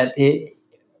is that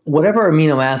whatever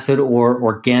amino acid or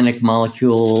organic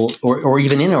molecule or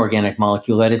even inorganic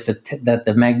molecule that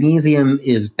the magnesium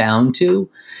is bound to,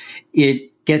 it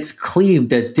gets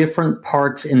cleaved at different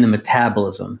parts in the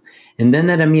metabolism. And then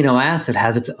that amino acid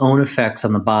has its own effects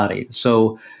on the body.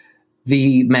 So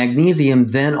the magnesium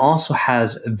then also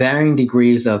has varying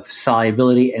degrees of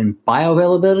solubility and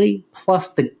bioavailability,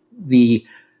 plus the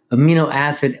amino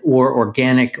acid or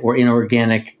organic or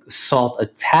inorganic salt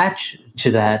attached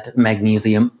to that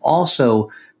magnesium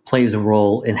also plays a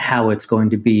role in how it's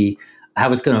going to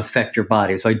affect your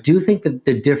body. So I do think that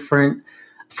the different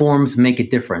forms make a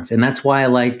difference. And that's why I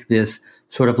like this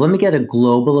sort of, let me get a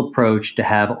global approach to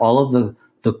have all of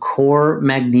the core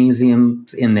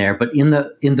magnesiums in there, but in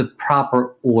the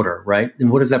proper order, right?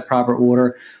 And what is that proper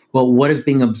order? Well, what is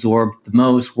being absorbed the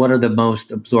most? What are the most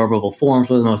absorbable forms?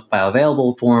 What are the most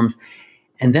bioavailable forms?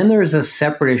 And then there is a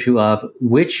separate issue of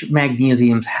which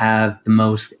magnesiums have the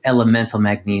most elemental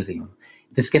magnesium.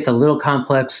 This gets a little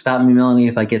complex. Stop me, Melanie,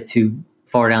 if I get too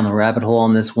far down the rabbit hole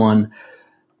on this one.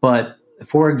 But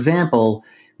for example,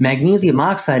 magnesium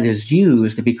oxide is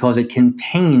used because it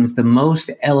contains the most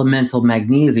elemental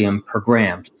magnesium per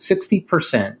gram.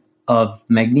 60% of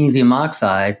magnesium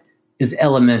oxide is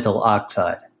elemental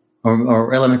oxide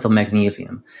or elemental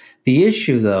magnesium. The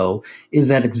issue, though, is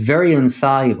that it's very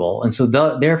insoluble, and so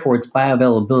therefore its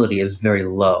bioavailability is very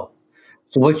low.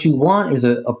 So what you want is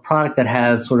a product that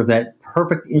has sort of that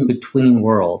perfect in-between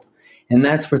world, and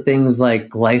that's where things like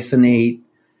glycinate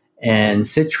and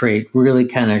citrate really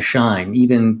kind of shine.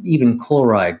 Even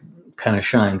chloride kind of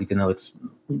shines, even though it's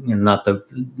not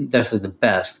necessarily the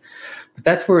best. But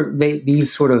that's where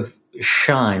these sort of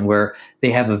shine, where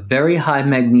they have a very high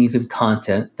magnesium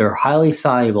content, they're highly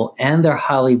soluble, and they're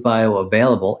highly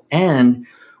bioavailable. And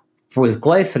with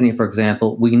glycinate, for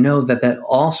example, we know that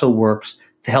also works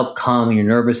to help calm your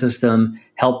nervous system,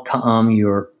 help calm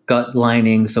your gut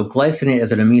lining. So glycinate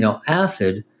as an amino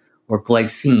acid, or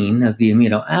glycine as the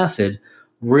amino acid,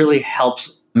 really helps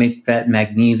make that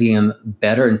magnesium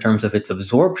better in terms of its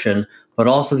absorption, but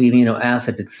also the amino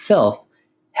acid itself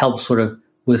helps sort of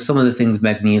with some of the things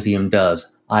magnesium does,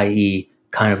 i.e.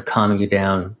 kind of calming you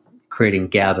down, creating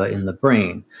GABA in the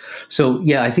brain. So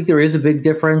yeah, I think there is a big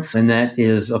difference, and that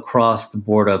is across the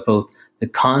board of both the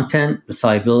content, the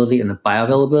solubility, and the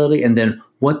bioavailability, and then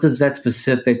what does that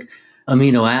specific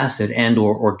amino acid and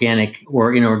or organic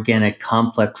or inorganic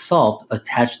complex salt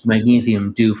attached to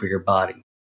magnesium do for your body?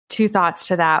 Two thoughts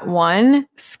to that. One,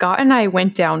 Scott and I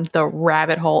went down the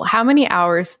rabbit hole. How many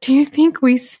hours do you think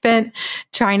we spent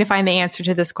trying to find the answer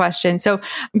to this question? So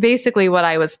basically what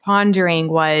I was pondering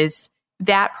was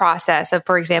that process of,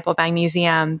 for example,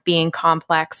 magnesium being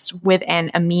complexed with an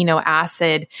amino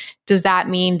acid, does that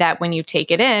mean that when you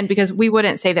take it in, because we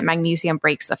wouldn't say that magnesium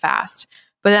breaks the fast.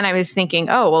 But then I was thinking,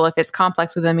 oh, well, if it's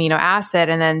complex with amino acid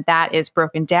and then that is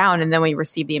broken down and then we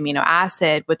receive the amino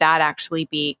acid, would that actually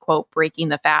be, quote, breaking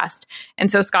the fast?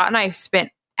 And so Scott and I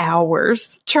spent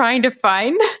hours trying to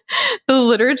find the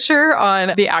literature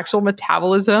on the actual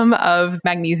metabolism of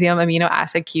magnesium amino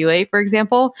acid chelate, for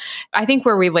example. I think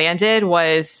where we landed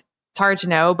was, it's hard to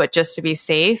know, but just to be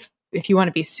safe, if you want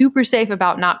to be super safe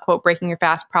about not, quote, breaking your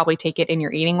fast, probably take it in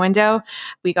your eating window.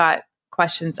 We got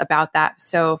questions about that.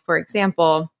 So for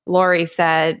example, Lori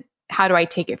said, how do I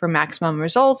take it for maximum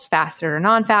results, fasted or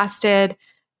non-fasted?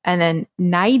 And then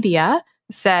Nydia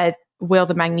said, will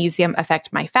the magnesium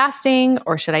affect my fasting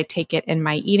or should I take it in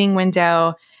my eating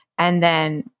window? And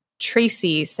then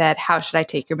Tracy said, how should I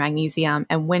take your magnesium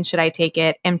and when should I take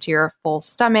it? Empty or full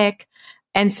stomach?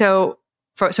 And so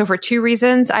for two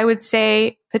reasons, I would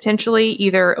say potentially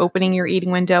either opening your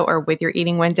eating window or with your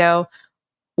eating window.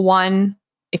 One,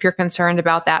 if you're concerned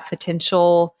about that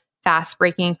potential fast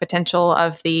breaking potential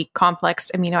of the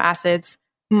complex amino acids,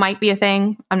 might be a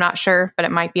thing. I'm not sure, but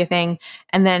it might be a thing.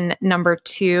 And then number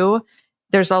two,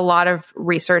 there's a lot of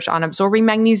research on absorbing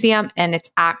magnesium, and it's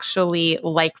actually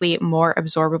likely more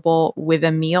absorbable with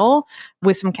a meal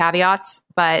with some caveats,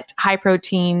 but high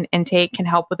protein intake can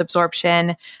help with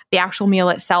absorption. The actual meal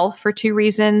itself for two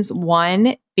reasons.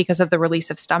 One, because of the release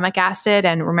of stomach acid.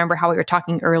 And remember how we were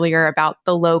talking earlier about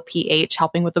the low pH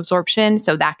helping with absorption.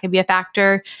 So that could be a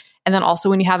factor. And then also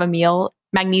when you have a meal,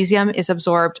 magnesium is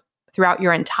absorbed throughout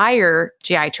your entire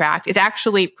GI tract. It's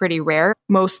actually pretty rare.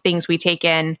 Most things we take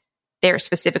in, they're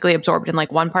specifically absorbed in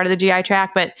like one part of the GI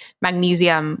tract, but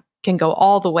magnesium can go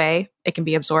all the way. It can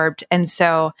be absorbed. And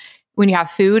so when you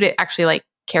have food, it actually like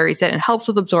carries it and helps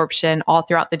with absorption all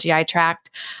throughout the GI tract.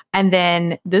 And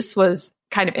then this was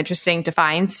kind of interesting to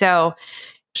find. So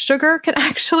sugar can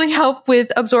actually help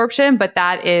with absorption, but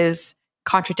that is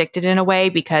contradicted in a way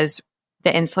because the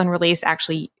insulin release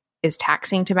actually is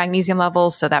taxing to magnesium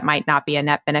levels. So that might not be a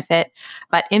net benefit,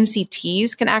 but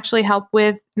MCTs can actually help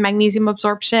with magnesium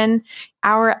absorption.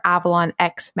 Our Avalon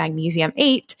X Magnesium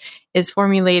 8 is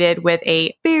formulated with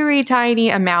a very tiny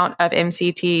amount of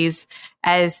MCTs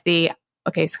as the,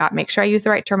 okay, Scott, make sure I use the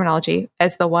right terminology,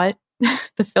 as the what?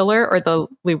 The filler or the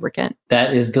lubricant?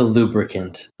 That is the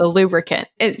lubricant. The lubricant.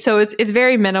 So it's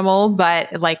very minimal,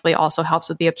 but it likely also helps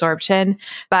with the absorption.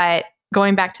 But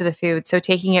going back to the food, so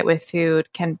taking it with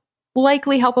food can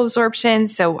likely help absorption.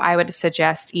 So I would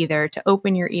suggest either to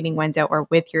open your eating window or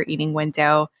with your eating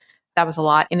window. That was a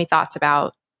lot. Any thoughts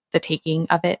about the taking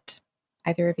of it,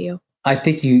 either of you? I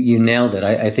think you nailed it.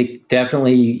 I think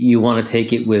definitely you want to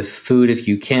take it with food if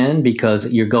you can, because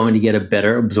you're going to get a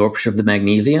better absorption of the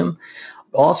magnesium.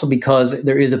 Also because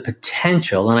there is a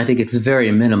potential, and I think it's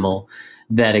very minimal,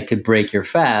 that it could break your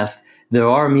fast. There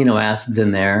are amino acids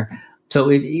in there, so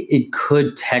it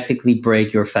could technically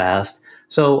break your fast.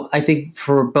 So I think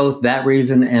for both that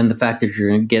reason and the fact that you're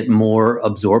going to get more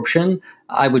absorption,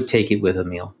 I would take it with a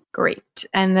meal. Great.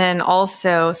 And then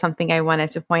also something I wanted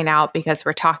to point out, because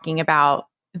we're talking about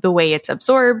the way it's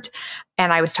absorbed,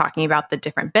 and I was talking about the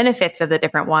different benefits of the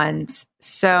different ones.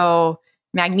 So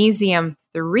magnesium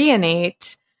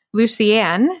threonate,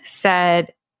 Lucianne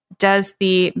said, does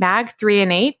the mag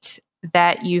threonate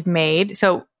that you've made,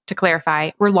 so to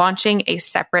clarify, we're launching a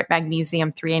separate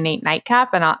magnesium threonate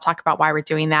nightcap, and I'll talk about why we're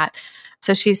doing that.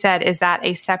 So she said, is that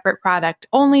a separate product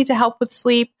only to help with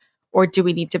sleep, or do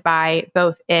we need to buy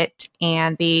both it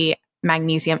and the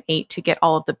magnesium 8 to get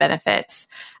all of the benefits?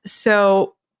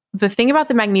 So the thing about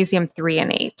the magnesium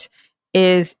threonate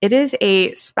is it is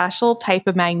a special type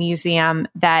of magnesium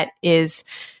that is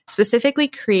specifically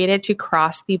created to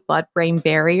cross the blood-brain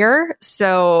barrier.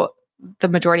 So the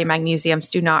majority of magnesiums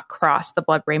do not cross the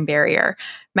blood-brain barrier.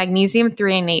 Magnesium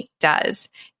threonate does.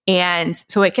 And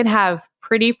so it can have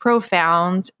pretty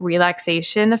profound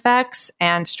relaxation effects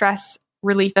and stress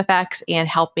relief effects and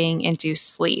helping induce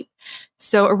sleep.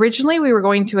 So originally we were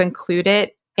going to include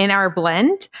it in our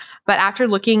blend, but after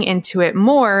looking into it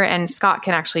more, and Scott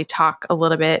can actually talk a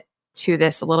little bit to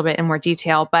this a little bit in more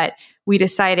detail, but we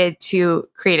decided to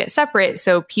create it separate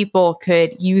so people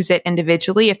could use it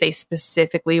individually if they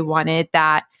specifically wanted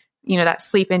that, that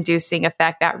sleep inducing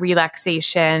effect, that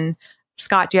relaxation.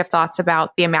 Scott, do you have thoughts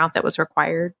about the amount that was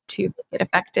required to make it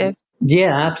effective?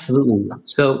 Yeah, absolutely.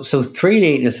 So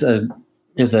threonate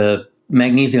is a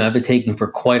magnesium I've been taking for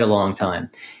quite a long time.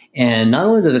 And not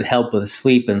only does it help with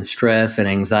sleep and stress and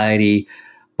anxiety,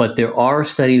 but there are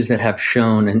studies that have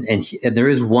shown, and there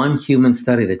is one human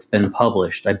study that's been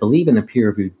published, I believe in a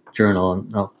peer-reviewed journal,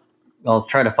 and I'll I'll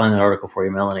try to find that article for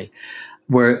you, Melanie,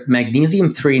 where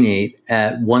magnesium threonate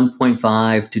at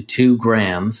 1.5 to 2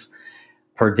 grams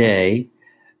per day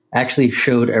actually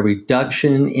showed a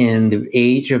reduction in the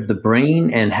age of the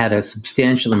brain and had a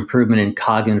substantial improvement in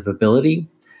cognitive ability,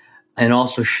 and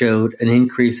also showed an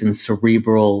increase in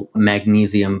cerebral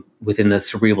magnesium within the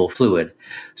cerebral fluid.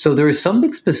 So there is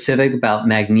something specific about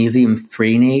magnesium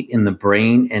threonate in the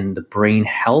brain and the brain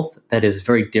health that is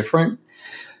very different.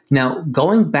 Now,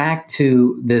 going back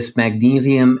to this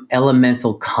magnesium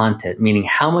elemental content, meaning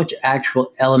how much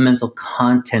actual elemental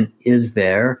content is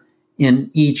there in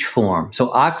each form.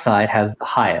 So oxide has the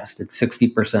highest, it's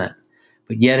 60%,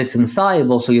 but yet it's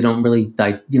insoluble, so you don't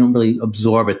really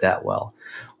absorb it that well.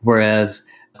 Whereas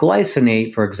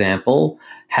glycinate, for example,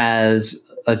 has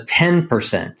a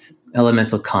 10%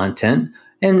 elemental content,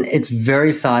 and it's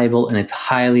very soluble and it's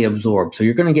highly absorbed. So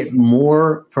you're going to get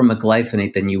more from a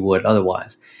glycinate than you would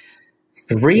otherwise.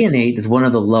 Threonate is one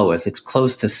of the lowest. It's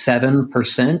close to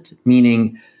 7%,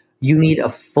 meaning you need a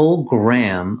full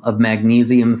gram of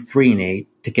magnesium threonate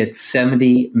to get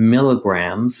 70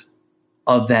 milligrams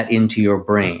of that into your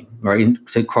brain, or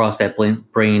to cross that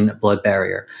brain-blood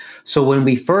barrier. So when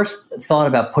we first thought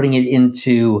about putting it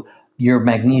into your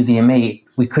magnesium 8,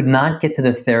 we could not get to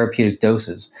the therapeutic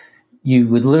doses. You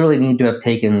would literally need to have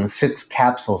taken 6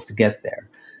 capsules to get there.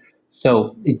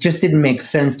 So it just didn't make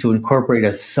sense to incorporate a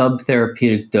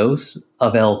subtherapeutic dose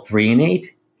of L-threonate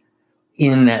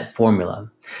in that formula.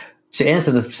 To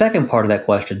answer the second part of that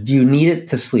question, do you need it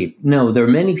to sleep? No, there are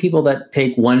many people that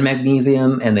take one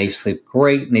magnesium and they sleep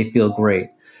great and they feel great.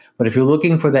 But if you're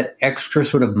looking for that extra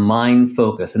sort of mind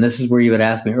focus, and this is where you had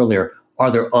asked me earlier,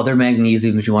 are there other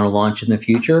magnesiums you want to launch in the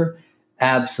future?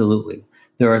 Absolutely.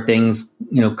 There are things,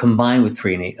 combined with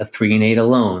threonate, a threonate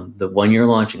alone, the one you're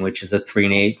launching, which is a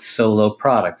threonate solo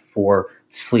product for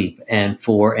sleep and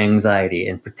for anxiety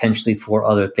and potentially for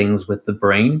other things with the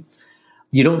brain.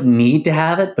 You don't need to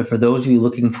have it, but for those of you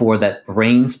looking for that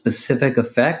brain-specific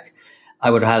effect, I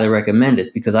would highly recommend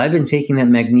it, because I've been taking that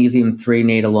magnesium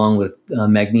threonate along with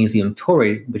magnesium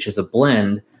taurate, which is a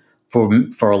blend,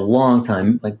 for a long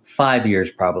time, like 5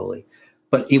 years probably.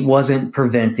 But it wasn't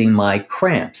preventing my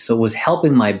cramps. So it was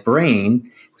helping my brain,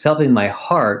 it was helping my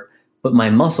heart, but my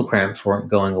muscle cramps weren't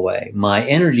going away. My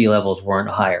energy levels weren't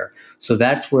higher. So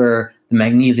that's where the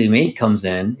magnesium 8 comes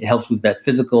in. It helps with that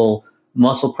physical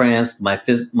muscle cramps, my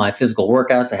physical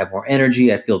workouts. I have more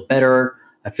energy. I feel better.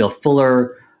 I feel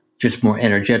fuller, just more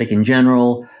energetic in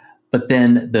general. But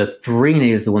then the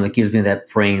threonate is the one that gives me that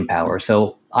brain power.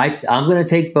 So I'm going to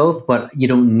take both, but you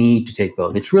don't need to take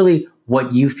both. It's really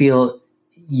what you feel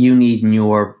you need in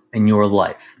your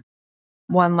life.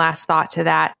 One last thought to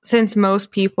that. Since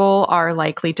most people are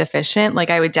likely deficient,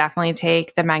 I would definitely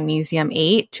take the magnesium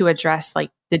 8 to address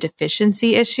the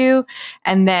deficiency issue.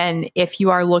 And then if you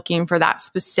are looking for that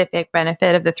specific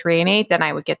benefit of the threonate, then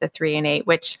I would get the threonate,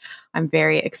 which I'm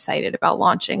very excited about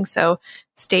launching. So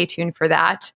stay tuned for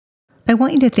that. I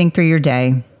want you to think through your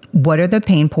day. What are the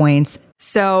pain points?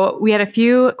 So we had a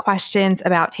few questions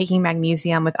about taking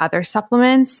magnesium with other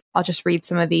supplements. I'll just read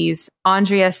some of these.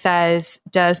 Andrea says,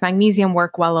 does magnesium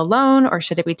work well alone, or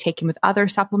should it be taken with other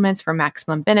supplements for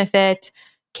maximum benefit?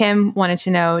 Kim wanted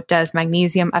to know, does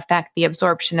magnesium affect the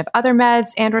absorption of other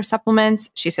meds and or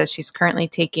supplements? She says she's currently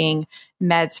taking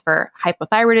meds for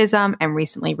hypothyroidism and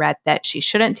recently read that she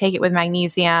shouldn't take it with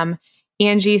magnesium.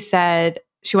 Angie said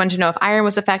she wanted to know if iron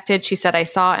was affected. She said, I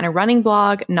saw in a running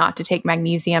blog not to take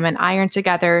magnesium and iron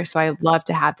together, so I'd love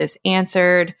to have this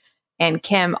answered. And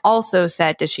Kim also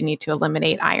said, does she need to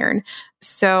eliminate iron?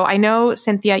 So I know,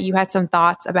 Cynthia, you had some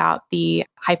thoughts about the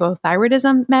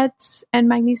hypothyroidism meds and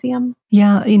magnesium.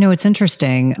 Yeah, it's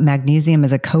interesting. Magnesium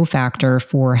is a cofactor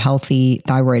for healthy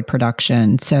thyroid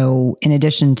production. So in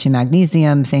addition to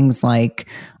magnesium, things like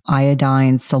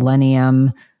iodine,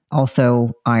 selenium,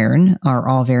 also iron are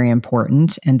all very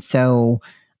important. And so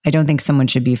I don't think someone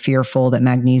should be fearful that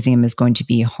magnesium is going to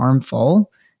be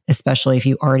harmful, especially if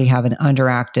you already have an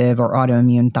underactive or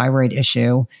autoimmune thyroid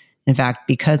issue. In fact,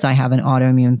 because I have an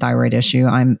autoimmune thyroid issue,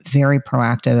 I'm very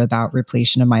proactive about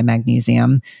repletion of my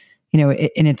magnesium.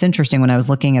 And it's interesting, when I was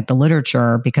looking at the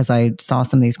literature, because I saw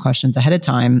some of these questions ahead of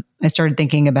time, I started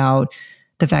thinking about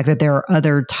the fact that there are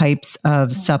other types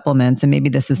of supplements, and maybe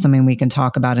this is something we can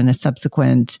talk about in a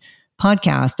subsequent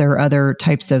podcast. There are other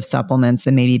types of supplements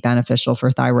that may be beneficial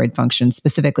for thyroid function,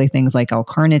 specifically things like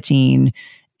L-carnitine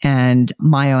and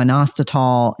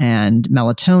myo-inositol and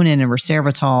melatonin and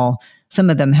resveratrol. Some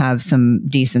of them have some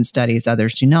decent studies,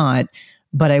 others do not.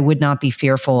 But I would not be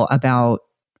fearful about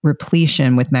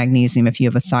repletion with magnesium if you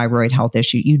have a thyroid health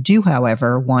issue. You do,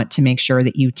 however, want to make sure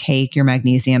that you take your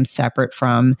magnesium separate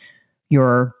from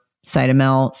your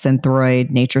Cytomel,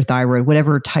 Synthroid, Nature Thyroid,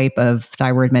 whatever type of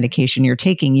thyroid medication you're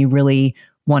taking, you really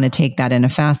want to take that in a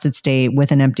fasted state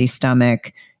with an empty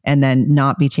stomach and then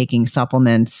not be taking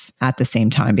supplements at the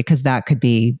same time, because that could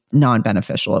be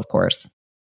non-beneficial, of course.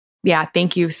 Yeah,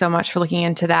 thank you so much for looking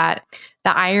into that.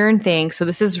 The iron thing. So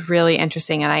this is really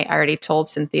interesting. And I already told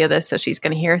Cynthia this, so she's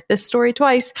going to hear this story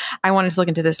twice. I wanted to look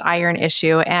into this iron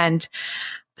issue. And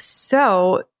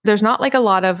so there's not like a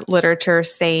lot of literature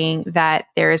saying that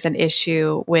there is an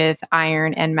issue with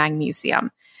iron and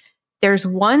magnesium. There's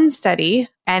one study,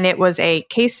 and it was a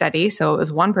case study. So it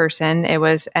was one person. It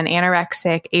was an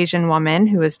anorexic Asian woman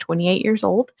who was 28 years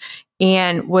old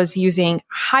and was using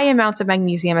high amounts of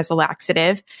magnesium as a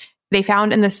laxative. They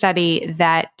found in the study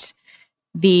that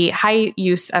the high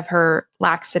use of her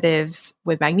laxatives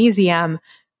with magnesium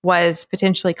was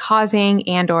potentially causing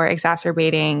and or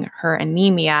exacerbating her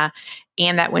anemia,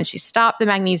 and that when she stopped the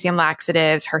magnesium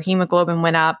laxatives, her hemoglobin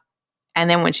went up. And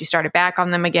then when she started back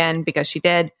on them again, because she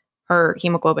did, her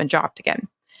hemoglobin dropped again.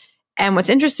 And what's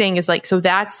interesting is so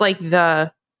that's like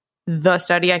the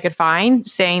study I could find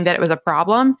saying that it was a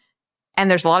problem.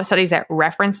 And there's a lot of studies that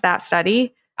reference that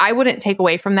study. I wouldn't take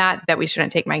away from that we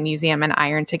shouldn't take magnesium and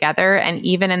iron together. And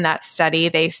even in that study,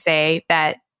 they say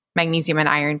that magnesium and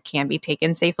iron can be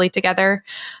taken safely together.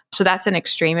 So that's an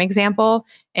extreme example.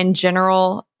 In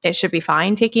general, it should be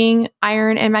fine taking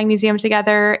iron and magnesium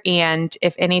together. And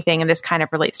if anything, and this kind of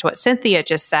relates to what Cynthia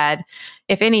just said,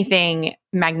 if anything,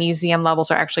 magnesium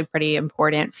levels are actually pretty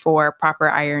important for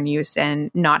proper iron use and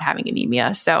not having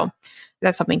anemia. So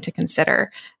that's something to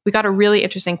consider. We got a really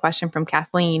interesting question from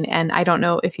Kathleen, and I don't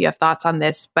know if you have thoughts on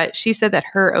this, but she said that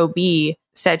her OB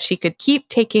said she could keep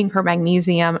taking her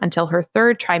magnesium until her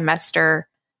third trimester,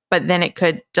 but then it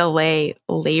could delay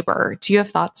labor. Do you have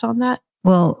thoughts on that?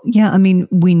 Well, yeah, I mean,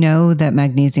 we know that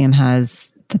magnesium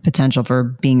has the potential for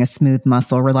being a smooth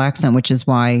muscle relaxant, which is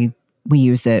why we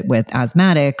use it with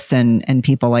asthmatics and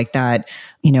people like that.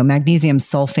 Magnesium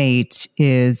sulfate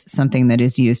is something that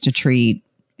is used to treat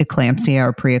eclampsia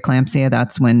or preeclampsia.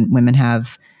 That's when women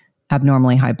have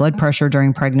abnormally high blood pressure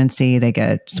during pregnancy. They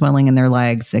get swelling in their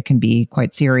legs. It can be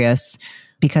quite serious.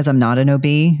 Because I'm not an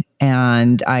OB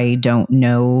and I don't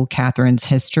know Catherine's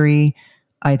history,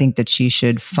 I think that she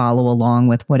should follow along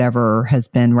with whatever has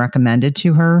been recommended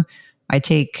to her. I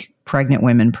take pregnant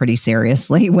women pretty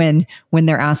seriously. When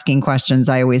they're asking questions,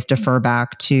 I always defer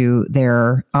back to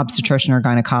their obstetrician or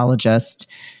gynecologist.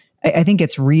 I think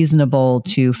it's reasonable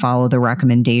to follow the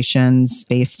recommendations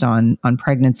based on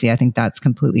pregnancy. I think that's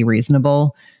completely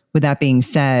reasonable. With that being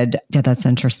said, yeah, that's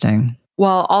interesting.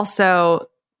 Well, also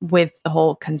with the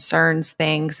whole concerns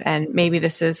things, and maybe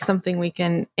this is something we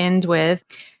can end with,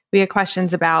 we had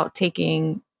questions about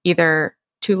taking either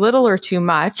too little or too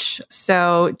much.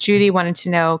 So Judy wanted to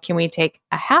know, can we take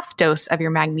a half dose of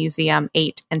your magnesium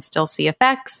 8 and still see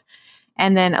effects?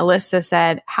 And then Alyssa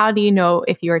said, how do you know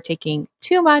if you are taking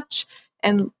too much?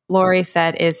 And Lori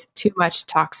said, is too much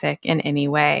toxic in any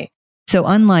way? So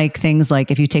unlike things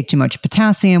like if you take too much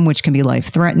potassium, which can be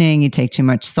life-threatening, you take too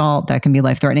much salt, that can be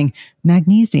life-threatening.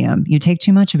 Magnesium, you take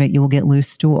too much of it, you will get loose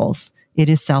stools. It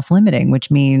is self-limiting, which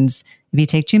means if you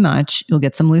take too much, you'll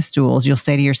get some loose stools. You'll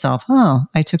say to yourself, oh,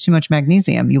 I took too much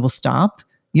magnesium. You will stop.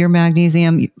 Your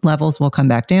magnesium levels will come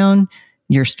back down.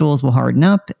 Your stools will harden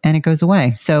up and it goes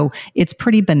away. So it's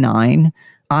pretty benign.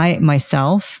 I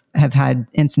myself have had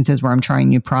instances where I'm trying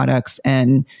new products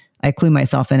and I clue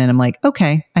myself in and I'm like,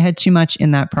 okay, I had too much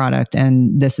in that product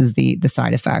and this is the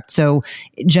side effect. So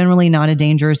generally not a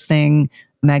dangerous thing.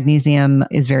 Magnesium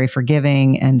is very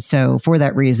forgiving. And so for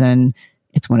that reason,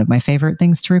 it's one of my favorite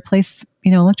things to replace,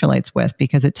 electrolytes with,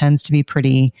 because it tends to be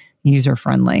pretty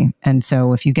user-friendly. And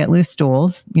so if you get loose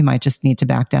stools, you might just need to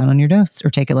back down on your dose or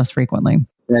take it less frequently.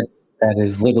 That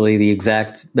is literally the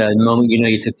exact moment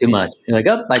you took too much. You're like,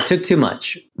 oh, I took too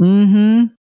much.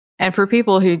 Mm-hmm. And for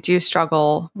people who do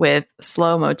struggle with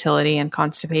slow motility and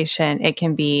constipation, it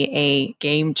can be a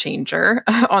game changer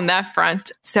on that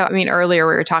front. So, earlier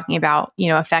we were talking about,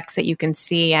 effects that you can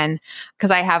see. And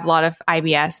because I have a lot of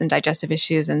IBS and digestive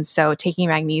issues. And so taking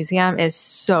magnesium is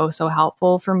so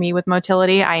helpful for me with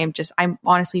motility. I'm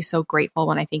honestly so grateful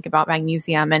when I think about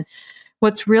magnesium. And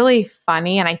what's really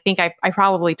funny, and I think I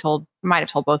probably might have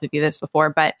told both of you this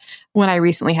before, but when I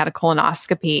recently had a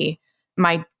colonoscopy,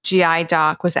 my GI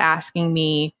doc was asking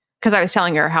me, because I was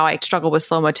telling her how I struggle with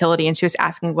slow motility, and she was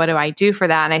asking, what do I do for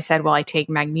that? And I said, well, I take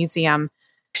magnesium.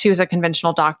 She was a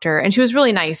conventional doctor and she was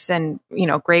really nice and,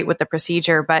 great with the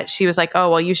procedure, but she was like,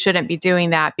 oh, well, you shouldn't be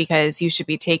doing that because you should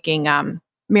be taking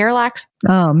Miralax.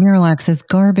 Oh, Miralax is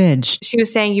garbage. She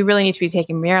was saying you really need to be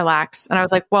taking Miralax. And I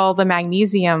was like, well, the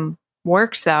magnesium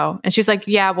works though. And she's like,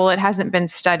 yeah, well, it hasn't been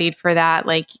studied for that.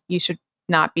 Like you should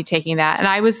not be taking that. And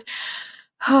I was,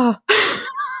 oh.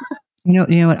 You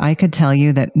know what? I could tell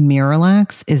you that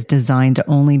Miralax is designed to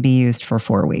only be used for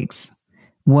 4 weeks.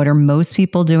 What are most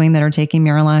people doing that are taking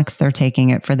Miralax? They're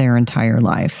taking it for their entire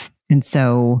life. And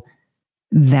so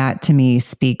that to me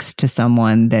speaks to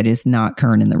someone that is not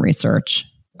current in the research.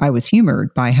 I was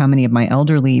humored by how many of my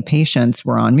elderly patients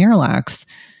were on Miralax.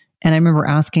 And I remember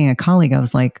asking a colleague, I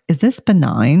was like, is this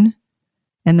benign?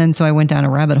 And then so I went down a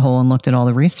rabbit hole and looked at all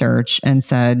the research and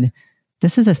said,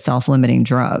 this is a self-limiting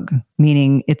drug,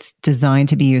 meaning it's designed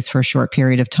to be used for a short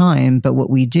period of time. But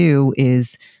what we do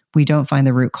is we don't find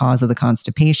the root cause of the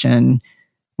constipation.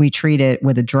 We treat it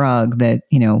with a drug that,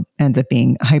 ends up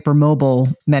being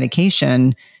hypermobile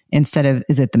medication instead of,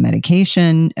 is it the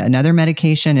medication, another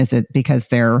medication? Is it because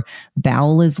their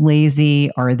bowel is lazy?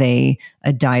 Are they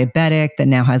a diabetic that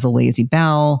now has a lazy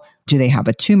bowel? Do they have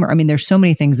a tumor? I mean, there's so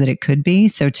many things that it could be.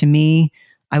 So to me,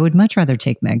 I would much rather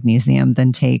take magnesium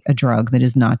than take a drug that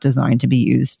is not designed to be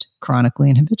used chronically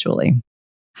and habitually.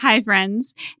 Hi,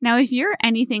 friends. Now, if you're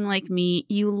anything like me,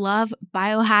 you love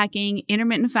biohacking,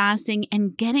 intermittent fasting,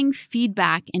 and getting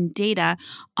feedback and data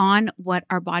on what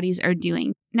our bodies are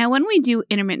doing. Now, when we do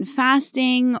intermittent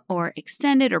fasting or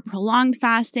extended or prolonged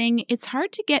fasting, it's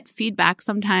hard to get feedback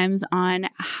sometimes on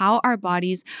how our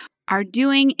bodies are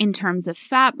doing in terms of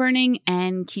fat burning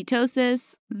and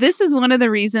ketosis. This is one of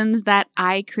the reasons that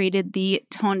I created the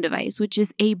Tone device, which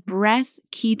is a breath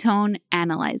ketone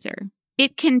analyzer.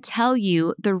 It can tell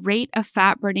you the rate of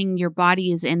fat burning your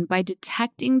body is in by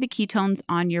detecting the ketones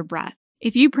on your breath.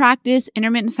 If you practice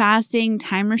intermittent fasting,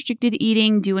 time-restricted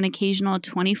eating, do an occasional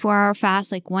 24-hour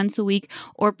fast like once a week,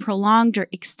 or prolonged or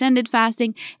extended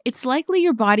fasting, it's likely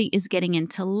your body is getting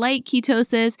into light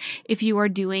ketosis. If you are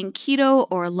doing keto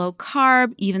or low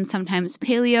carb, even sometimes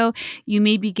paleo, you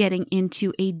may be getting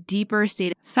into a deeper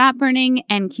state of fat burning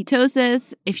and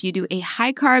ketosis. If you do a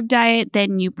high carb diet,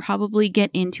 then you probably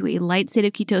get into a light state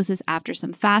of ketosis after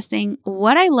some fasting.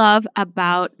 What I love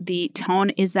about the Tone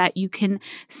is that you can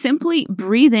simply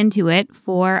breathe into it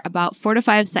for about 4 to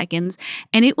 5 seconds,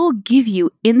 and it will give you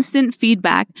instant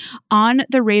feedback on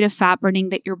the rate of fat burning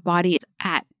that your body is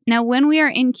at. Now, when we are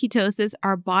in ketosis,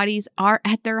 our bodies are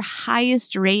at their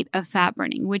highest rate of fat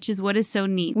burning, which is what is so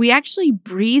neat. We actually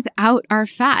breathe out our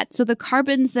fat. So the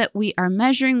carbons that we are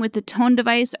measuring with the Tone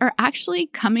device are actually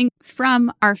coming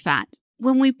from our fat.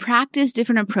 When we practice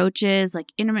different approaches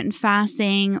like intermittent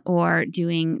fasting or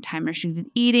doing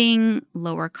time-restricted eating,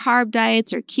 lower carb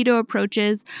diets, or keto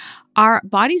approaches, our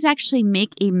bodies actually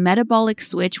make a metabolic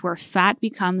switch where fat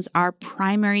becomes our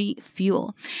primary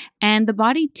fuel. And the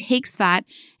body takes fat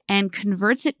and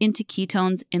converts it into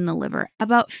ketones in the liver.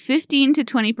 About 15 to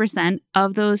 20%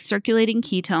 of those circulating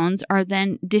ketones are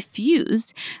then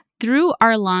diffused through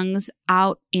our lungs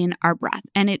out in our breath.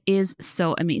 And it is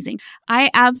so amazing. I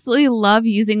absolutely love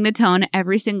using the Tone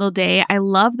every single day. I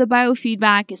love the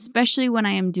biofeedback, especially when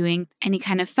I am doing any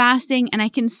kind of fasting, and I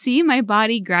can see my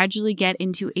body gradually get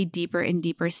into a deeper and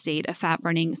deeper state of fat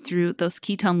burning through those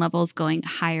ketone levels going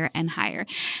higher and higher.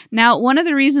 Now, one of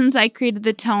the reasons I created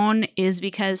the Tone is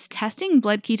because testing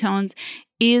blood ketones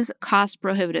is cost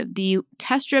prohibitive. The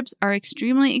test strips are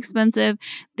extremely expensive.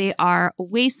 They are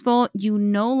wasteful. You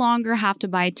no longer have to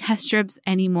buy test strips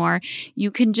anymore. You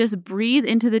can just breathe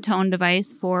into the Tone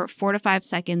device for 4 to 5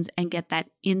 seconds and get that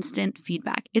instant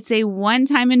feedback. It's a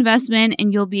one-time investment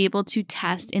and you'll be able to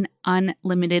test an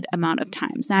unlimited amount of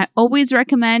times. Now, I always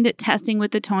recommend testing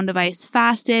with the Tone device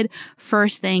fasted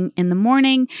first thing in the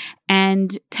morning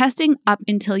and testing up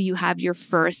until you have your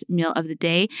first meal of the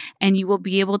day. And you will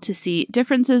be able to see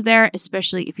differences there,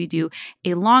 especially if you do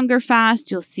a longer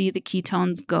fast. You'll see the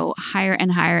ketones go higher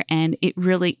and higher, and it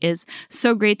really is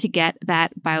so great to get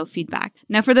that biofeedback.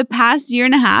 Now, for the past year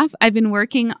and a half, I've been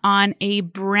working on a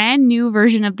brand new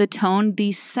version of the Tone,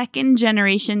 the 2nd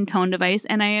generation Tone device,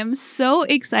 and I am so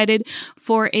excited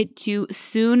for it to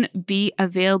soon be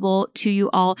available to you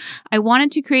all. I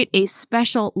wanted to create a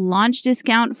special launch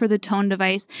discount for the Tone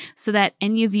device so that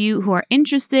any of you who are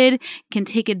interested can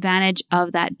take advantage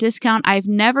of that discount. I've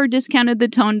never discounted the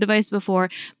Tone device before,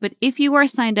 but if you are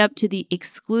signed up to the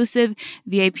exclusive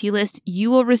VIP list,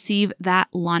 you will receive that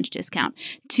launch discount.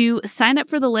 To sign up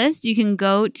for the list, you can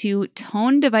go to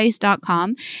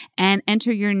tonedevice.com and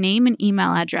enter your name and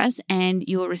email address, and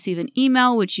you will receive an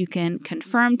email which you can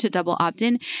confirm to double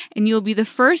opt-in, and you'll be the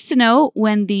first to know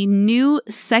when the new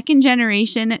 2nd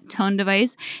generation Tone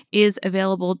device is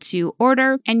available to to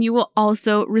order, and you will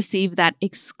also receive that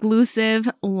exclusive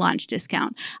launch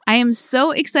discount. I am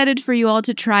so excited for you all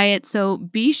to try it, so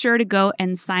be sure to go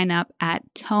and sign up at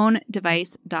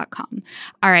tonedevice.com.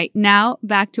 All right, now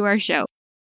back to our show.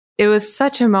 It was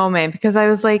such a moment because I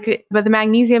was like, but the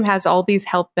magnesium has all these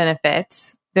health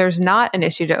benefits. There's not an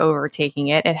issue to overtaking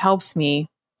it. It helps me.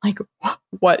 Like,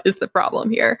 what is the problem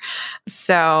here?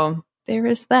 So there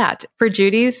is that. For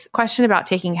Judy's question about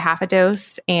taking half a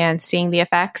dose and seeing the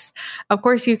effects, of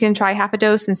course, you can try half a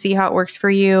dose and see how it works for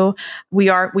you. We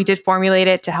did formulate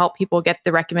it to help people get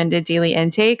the recommended daily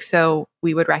intake. So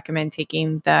we would recommend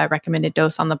taking the recommended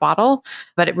dose on the bottle,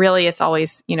 but it's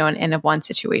always, an N of one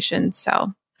situation.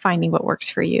 So finding what works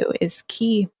for you is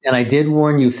key. And I did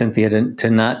warn you, Cynthia, to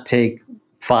not take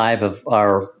 5 of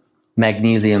our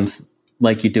magnesiums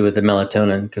like you do with the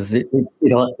melatonin, because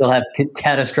it'll have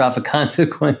catastrophic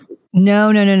consequences. No.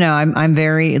 I'm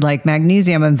very, like,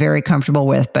 magnesium, I'm very comfortable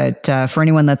with. But for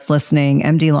anyone that's listening,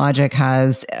 MD Logic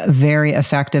has very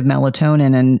effective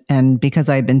melatonin. And because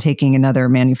I've been taking another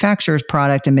manufacturer's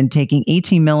product and been taking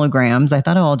 18 milligrams, I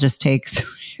thought, I'll just take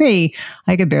 3.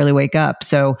 I could barely wake up.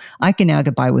 So I can now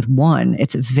get by with 1.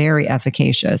 It's very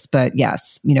efficacious. But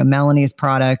yes, Melanie's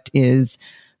product is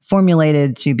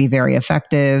formulated to be very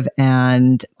effective.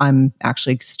 And I'm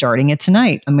actually starting it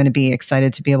tonight. I'm going to be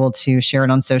excited to be able to share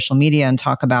it on social media and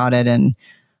talk about it, and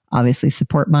obviously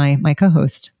support my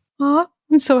co-host. Oh,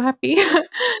 I'm so happy.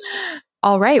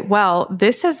 All right. Well,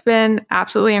 this has been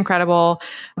absolutely incredible.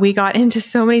 We got into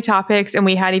so many topics and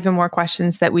we had even more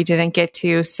questions that we didn't get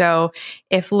to. So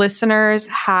if listeners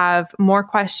have more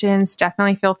questions,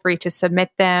 definitely feel free to submit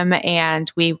them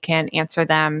and we can answer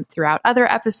them throughout other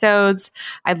episodes.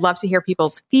 I'd love to hear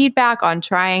people's feedback on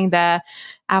trying the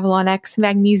Avalon X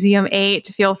Magnesium 8.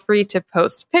 Feel free to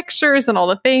post pictures and all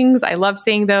the things. I love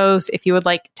seeing those. If you would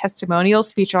like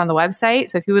testimonials featured on the website.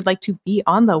 So if you would like to be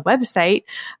on the website,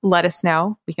 let us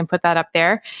know. We can put that up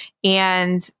there.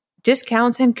 And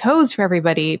discounts and codes for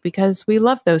everybody because we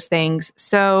love those things.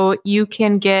 So you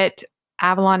can get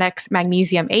Avalon X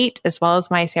Magnesium 8 as well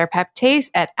as my serapeptase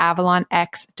at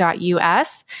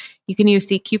avalonx.us. You can use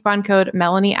the coupon code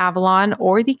Melanie Avalon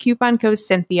or the coupon code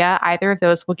Cynthia. Either of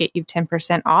those will get you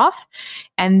 10% off.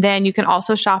 And then you can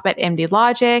also shop at MD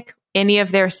Logic. Any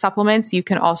of their supplements, you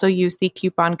can also use the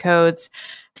coupon codes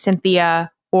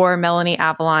Cynthia or Melanie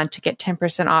Avalon to get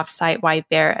 10% off site-wide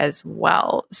there as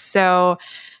well. So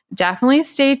definitely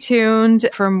stay tuned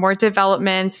for more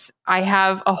developments. I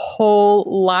have a whole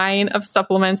line of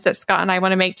supplements that Scott and I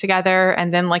want to make together.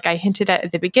 And then, like I hinted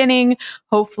at the beginning,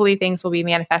 hopefully things will be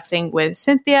manifesting with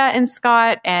Cynthia and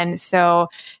Scott. And so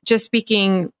just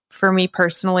speaking for me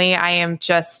personally, I am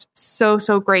just so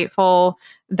grateful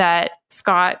that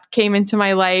Scott came into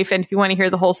my life. And if you want to hear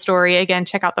the whole story, again,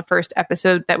 check out the first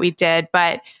episode that we did.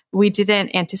 But we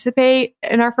didn't anticipate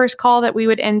in our first call that we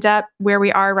would end up where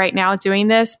we are right now doing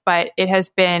this. But it has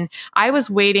been, I was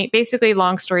waiting, basically,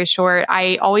 long story short,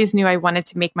 I always knew I wanted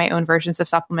to make my own versions of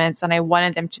supplements and I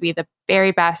wanted them to be the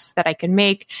very best that I could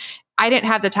make. I didn't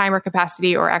have the time or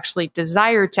capacity or actually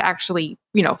desire to actually,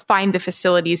 find the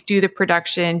facilities, do the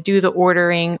production, do the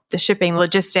ordering, the shipping,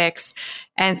 logistics.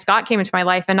 And Scott came into my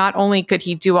life, and not only could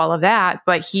he do all of that,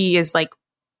 but he's like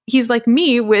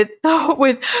me with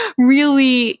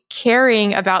really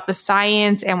caring about the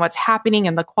science and what's happening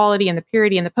and the quality and the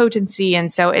purity and the potency.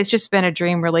 And so it's just been a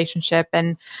dream relationship.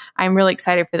 And I'm really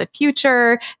excited for the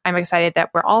future. I'm excited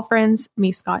that we're all friends,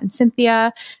 me, Scott, and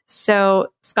Cynthia.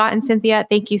 So Scott and Cynthia,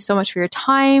 thank you so much for your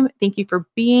time. Thank you for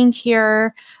being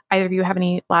here. Either of you have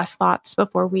any last thoughts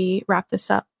before we wrap this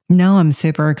up? No, I'm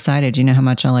super excited. You know how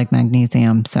much I like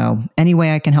magnesium. So any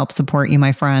way I can help support you,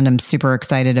 my friend, I'm super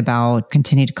excited about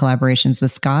continued collaborations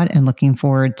with Scott and looking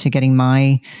forward to getting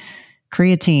my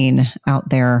creatine out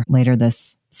there later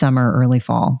this summer, early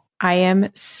fall. I am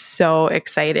so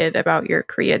excited about your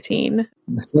creatine.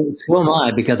 So am I,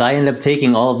 because I end up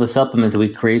taking all of the supplements we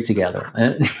create together.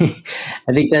 I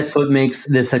think that's what makes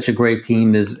this such a great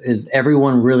team is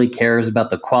everyone really cares about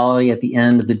the quality at the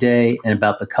end of the day and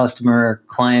about the customer,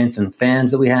 clients, and fans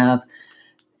that we have.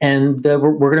 And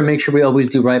we're going to make sure we always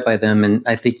do right by them. And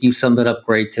I think you summed it up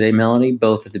great today, Melanie,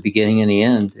 both at the beginning and the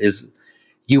end, is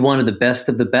you wanted the best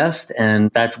of the best, and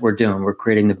that's what we're doing. We're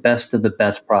creating the best of the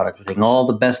best products. We're taking all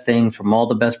the best things from all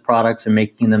the best products and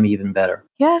making them even better.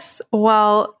 Yes.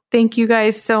 Well, thank you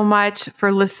guys so much.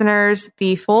 For listeners,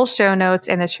 the full show notes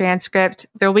and the transcript,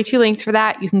 there will be 2 links for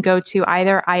that. You can go to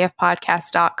either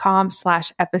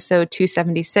ifpodcast.com/episode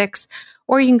 276,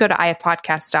 or you can go to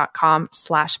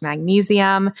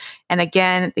ifpodcast.com/magnesium. And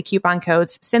again, the coupon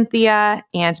codes Cynthia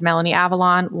and Melanie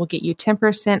Avalon will get you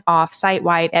 10% off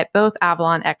site-wide at both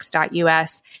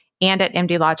avalonx.us and at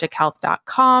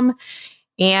mdlogichealth.com.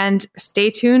 And stay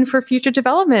tuned for future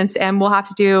developments. And we'll have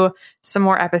to do some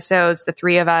more episodes, the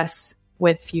three of us,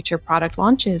 with future product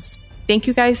launches. Thank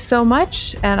you guys so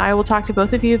much. And I will talk to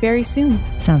both of you very soon.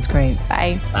 Sounds great.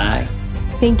 Bye. Bye.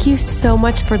 Thank you so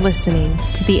much for listening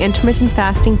to the Intermittent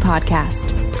Fasting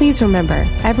Podcast. Please remember,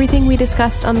 everything we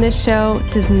discussed on this show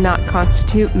does not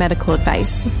constitute medical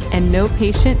advice, and no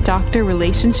patient-doctor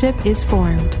relationship is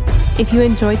formed. If you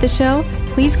enjoyed the show,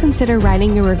 please consider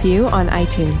writing a review on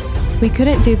iTunes. We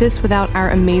couldn't do this without our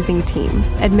amazing team.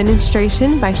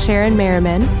 Administration by Sharon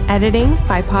Merriman, editing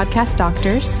by Podcast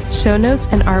Doctors, show notes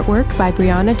and artwork by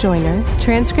Brianna Joyner,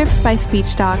 transcripts by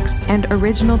Speech Docs, and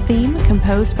original theme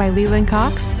composed by Leland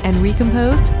Cox and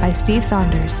recomposed by Steve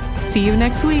Saunders. See you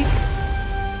next week.